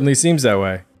certainly seems that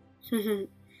way.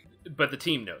 But the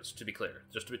team knows, to be clear.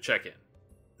 Just to check in.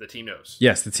 The team knows.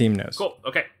 Yes, the team knows. Cool.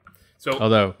 Okay. So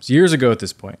although it's years ago at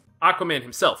this point. Aquaman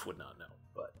himself would not know.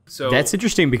 But so that's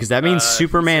interesting because that means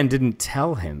Superman didn't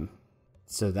tell him.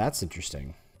 So that's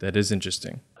interesting. That is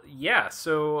interesting. Yeah,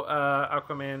 so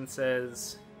Aquaman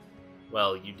says,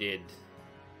 well, you did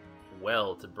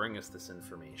well to bring us this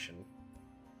information.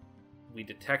 We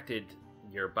detected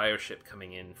your bioship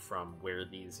coming in from where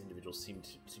these individuals seemed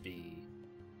to be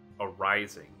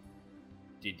arising.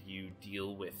 Did you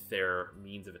deal with their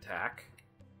means of attack?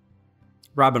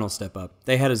 Robin will step up.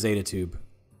 They had a Zeta tube.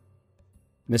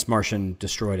 Miss Martian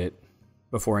destroyed it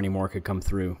before any more could come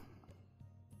through.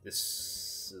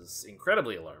 This is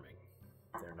incredibly alarming.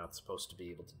 They're not supposed to be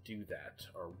able to do that.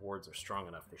 Our wards are strong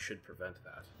enough. They should prevent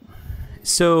that.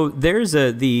 So there's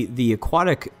the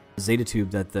aquatic Zeta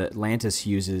tube that the Atlantis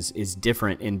uses is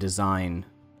different in design.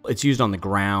 It's used on the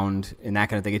ground and that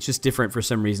kind of thing. It's just different for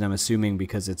some reason, I'm assuming,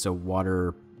 because it's a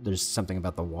water. There's something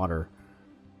about the water.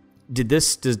 Did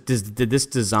this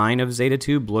design of Zeta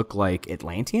tube look like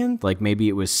Atlantean? Like maybe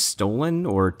it was stolen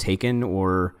or taken,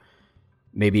 or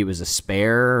maybe it was a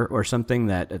spare or something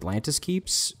that Atlantis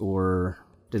keeps, or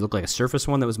did it look like a surface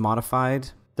one that was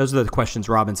modified? Those are the questions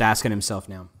Robin's asking himself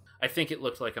now. I think it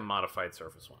looked like a modified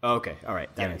surface one. Oh, okay, all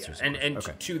right, that answers. And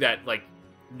okay. to that, like,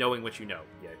 knowing what you know,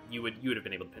 you would have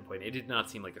been able to pinpoint it. It did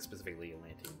not seem like a specifically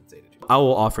Atlantean Zeta tube. I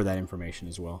will offer that information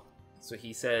as well. So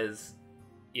he says,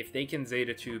 if they can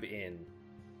Zeta tube in,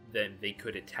 then they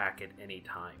could attack at any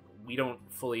time. We don't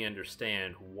fully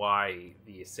understand why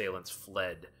the assailants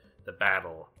fled the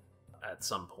battle at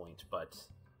some point, but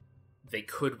they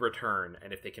could return,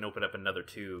 and if they can open up another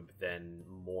tube, then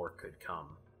more could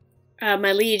come.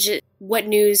 My liege, what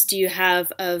news do you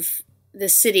have of the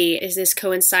city? Is this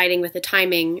coinciding with the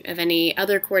timing of any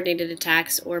other coordinated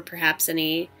attacks or perhaps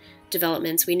any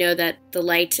developments? We know that the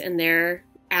Light and their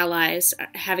allies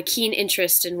have a keen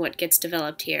interest in what gets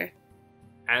developed here.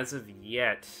 As of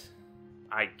yet,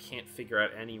 I can't figure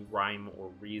out any rhyme or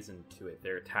reason to it.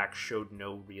 Their attack showed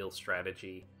no real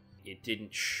strategy. It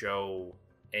didn't show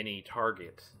any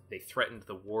target. They threatened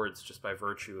the wards just by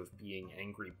virtue of being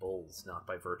angry bulls, not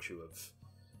by virtue of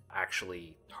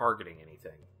actually targeting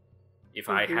anything. If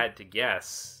I had to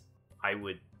guess, I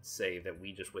would say that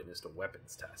we just witnessed a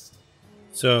weapons test.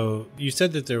 So you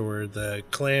said that there were the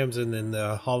clams and then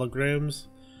the holograms.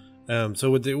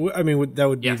 So that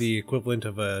would be Yes. the equivalent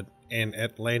of an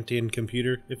Atlantean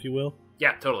computer, if you will.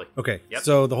 Yeah, totally. Okay. Yep.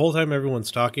 So the whole time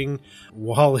everyone's talking,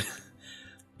 Wally.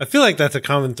 I feel like that's a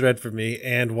common thread for me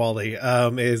and Wally.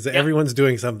 Everyone's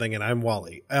doing something and I'm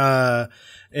Wally.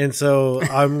 And so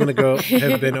I'm gonna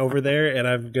have been over there, and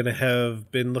I'm gonna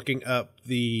have been looking up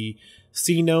the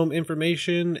sea gnome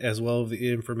information as well as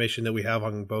the information that we have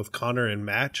on both Connor and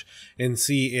Match, and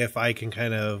see if I can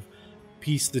kind of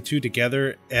piece the two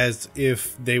together as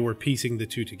if they were piecing the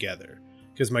two together.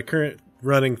 Because my current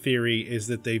running theory is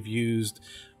that they've used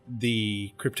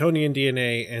the Kryptonian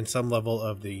DNA and some level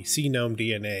of the sea gnome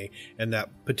DNA, and that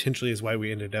potentially is why we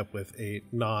ended up with a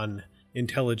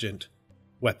non-intelligent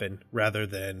weapon rather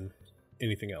than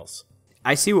anything else.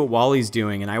 I see what Wally's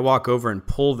doing, and I walk over and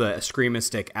pull the Eskrima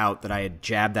stick out that I had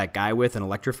jabbed that guy with and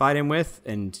electrified him with,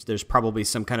 and there's probably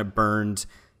some kind of burned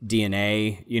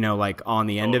DNA, like on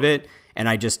the end of it. And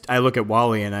I look at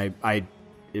Wally and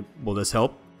will this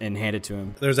help? And hand it to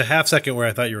him. There's a half second where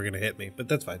I thought you were going to hit me, but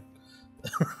that's fine.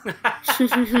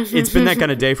 It's been that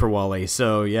kind of day for Wally,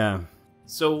 so yeah.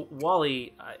 So,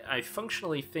 Wally, I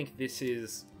functionally think this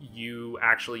is you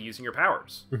actually using your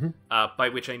powers. By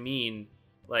which I mean,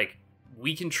 like,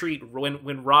 we can treat...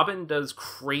 When Robin does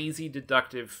crazy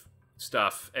deductive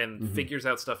stuff and figures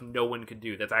out stuff no one could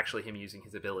do, that's actually him using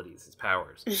his abilities, his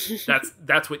powers.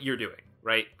 That's what you're doing,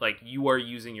 right? Like, you are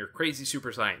using your crazy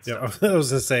super science stuff. I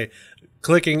was going to say,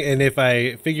 clicking, and if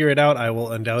I figure it out, I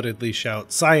will undoubtedly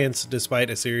shout science despite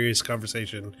a serious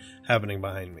conversation happening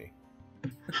behind me.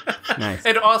 Nice.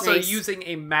 And also Nice. using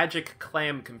a magic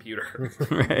clam computer.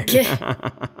 Right.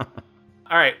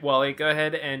 All right, Wally, go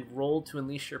ahead and roll to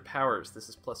unleash your powers. This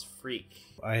is plus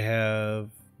freak. I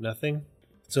have nothing,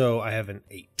 so I have an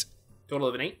 8. Total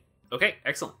of an 8? Okay,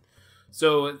 excellent.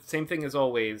 So, same thing as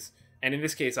always. And in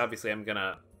this case, obviously, I'm going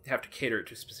to have to cater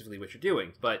to specifically what you're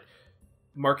doing. But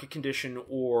market condition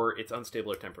or it's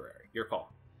unstable or temporary. Your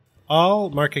call. I'll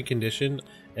mark a condition,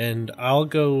 and I'll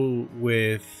go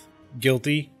with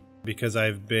guilty, because I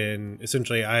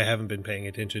haven't been paying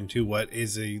attention to what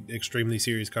is a extremely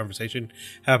serious conversation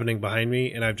happening behind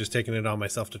me, and I've just taken it on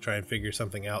myself to try and figure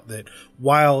something out that,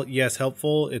 while yes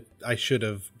helpful, I should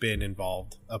have been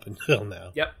involved up until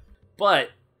now. Yep.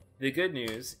 But the good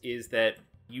news is that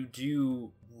you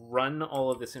do run all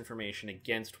of this information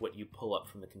against what you pull up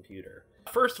from the computer.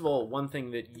 First of all, one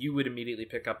thing that you would immediately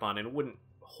pick up on, and it wouldn't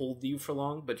hold you for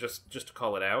long, but just to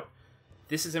call it out,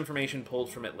 this is information pulled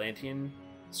from Atlantean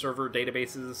server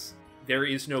databases. There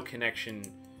is no connection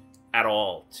at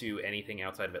all to anything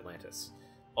outside of Atlantis.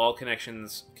 All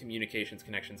communications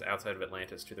connections outside of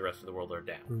Atlantis to the rest of the world are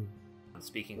down. I'm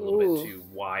speaking a little bit to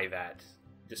why that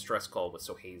distress call was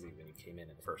so hazy when you came in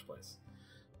the first place.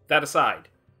 That aside,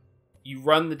 you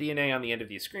run the DNA on the end of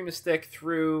the Eskrima stick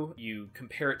through, you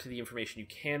compare it to the information you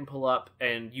can pull up,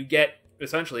 and you get,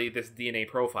 essentially, this DNA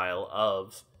profile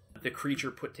of the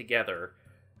creature put together.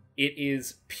 It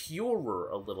is purer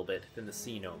a little bit than the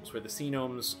sea gnomes, where the sea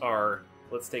gnomes are,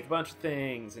 let's take a bunch of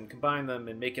things and combine them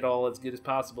and make it all as good as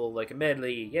possible, like a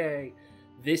medley, yay!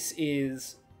 This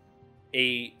is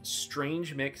a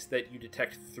strange mix that you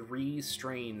detect 3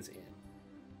 strains in.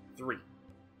 3.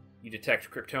 You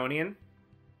detect Kryptonian,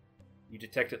 you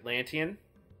detect Atlantean,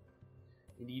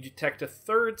 and you detect a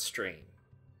 3rd strain,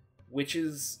 which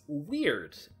is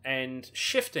weird and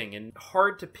shifting and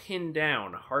hard to pin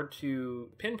down, hard to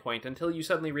pinpoint until you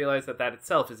suddenly realize that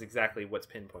itself is exactly what's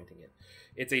pinpointing it.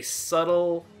 It's a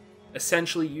subtle,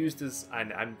 essentially used as...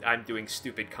 I'm doing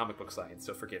stupid comic book science,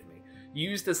 so forgive me.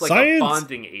 Used as like Science? A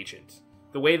bonding agent.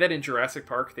 The way that in Jurassic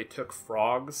Park they took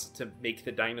frogs to make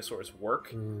the dinosaurs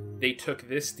work, they took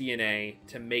this DNA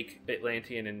to make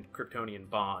Atlantean and Kryptonian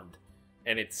bond,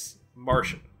 and it's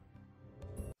Martian.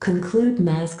 Conclude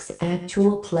Mask's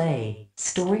actual play.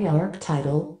 Story arc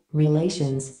title,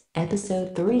 Relations,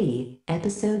 Episode 3,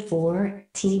 Episode 4,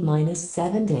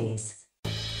 T-7 days.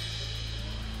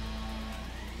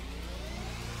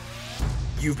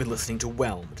 You've been listening to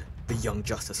Whelmed, the Young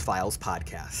Justice Files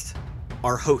podcast.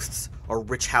 Our hosts are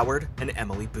Rich Howard and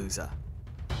Emily Booza.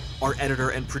 Our editor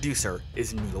and producer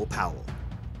is Neil Powell.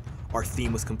 Our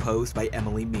theme was composed by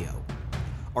Emily Mio.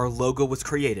 Our logo was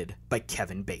created by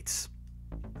Kevin Bates.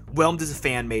 Whelmed is a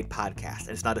fan-made podcast and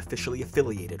is not officially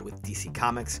affiliated with DC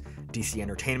Comics, DC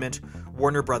Entertainment,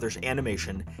 Warner Brothers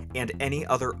Animation, and any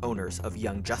other owners of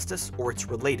Young Justice or its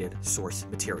related source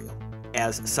material.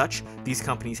 As such, these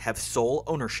companies have sole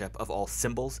ownership of all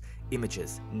symbols,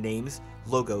 images, names,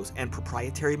 logos, and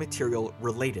proprietary material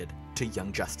related to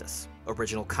Young Justice.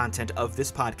 Original content of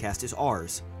this podcast is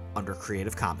ours under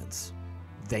Creative Commons.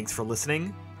 Thanks for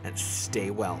listening, and stay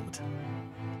whelmed.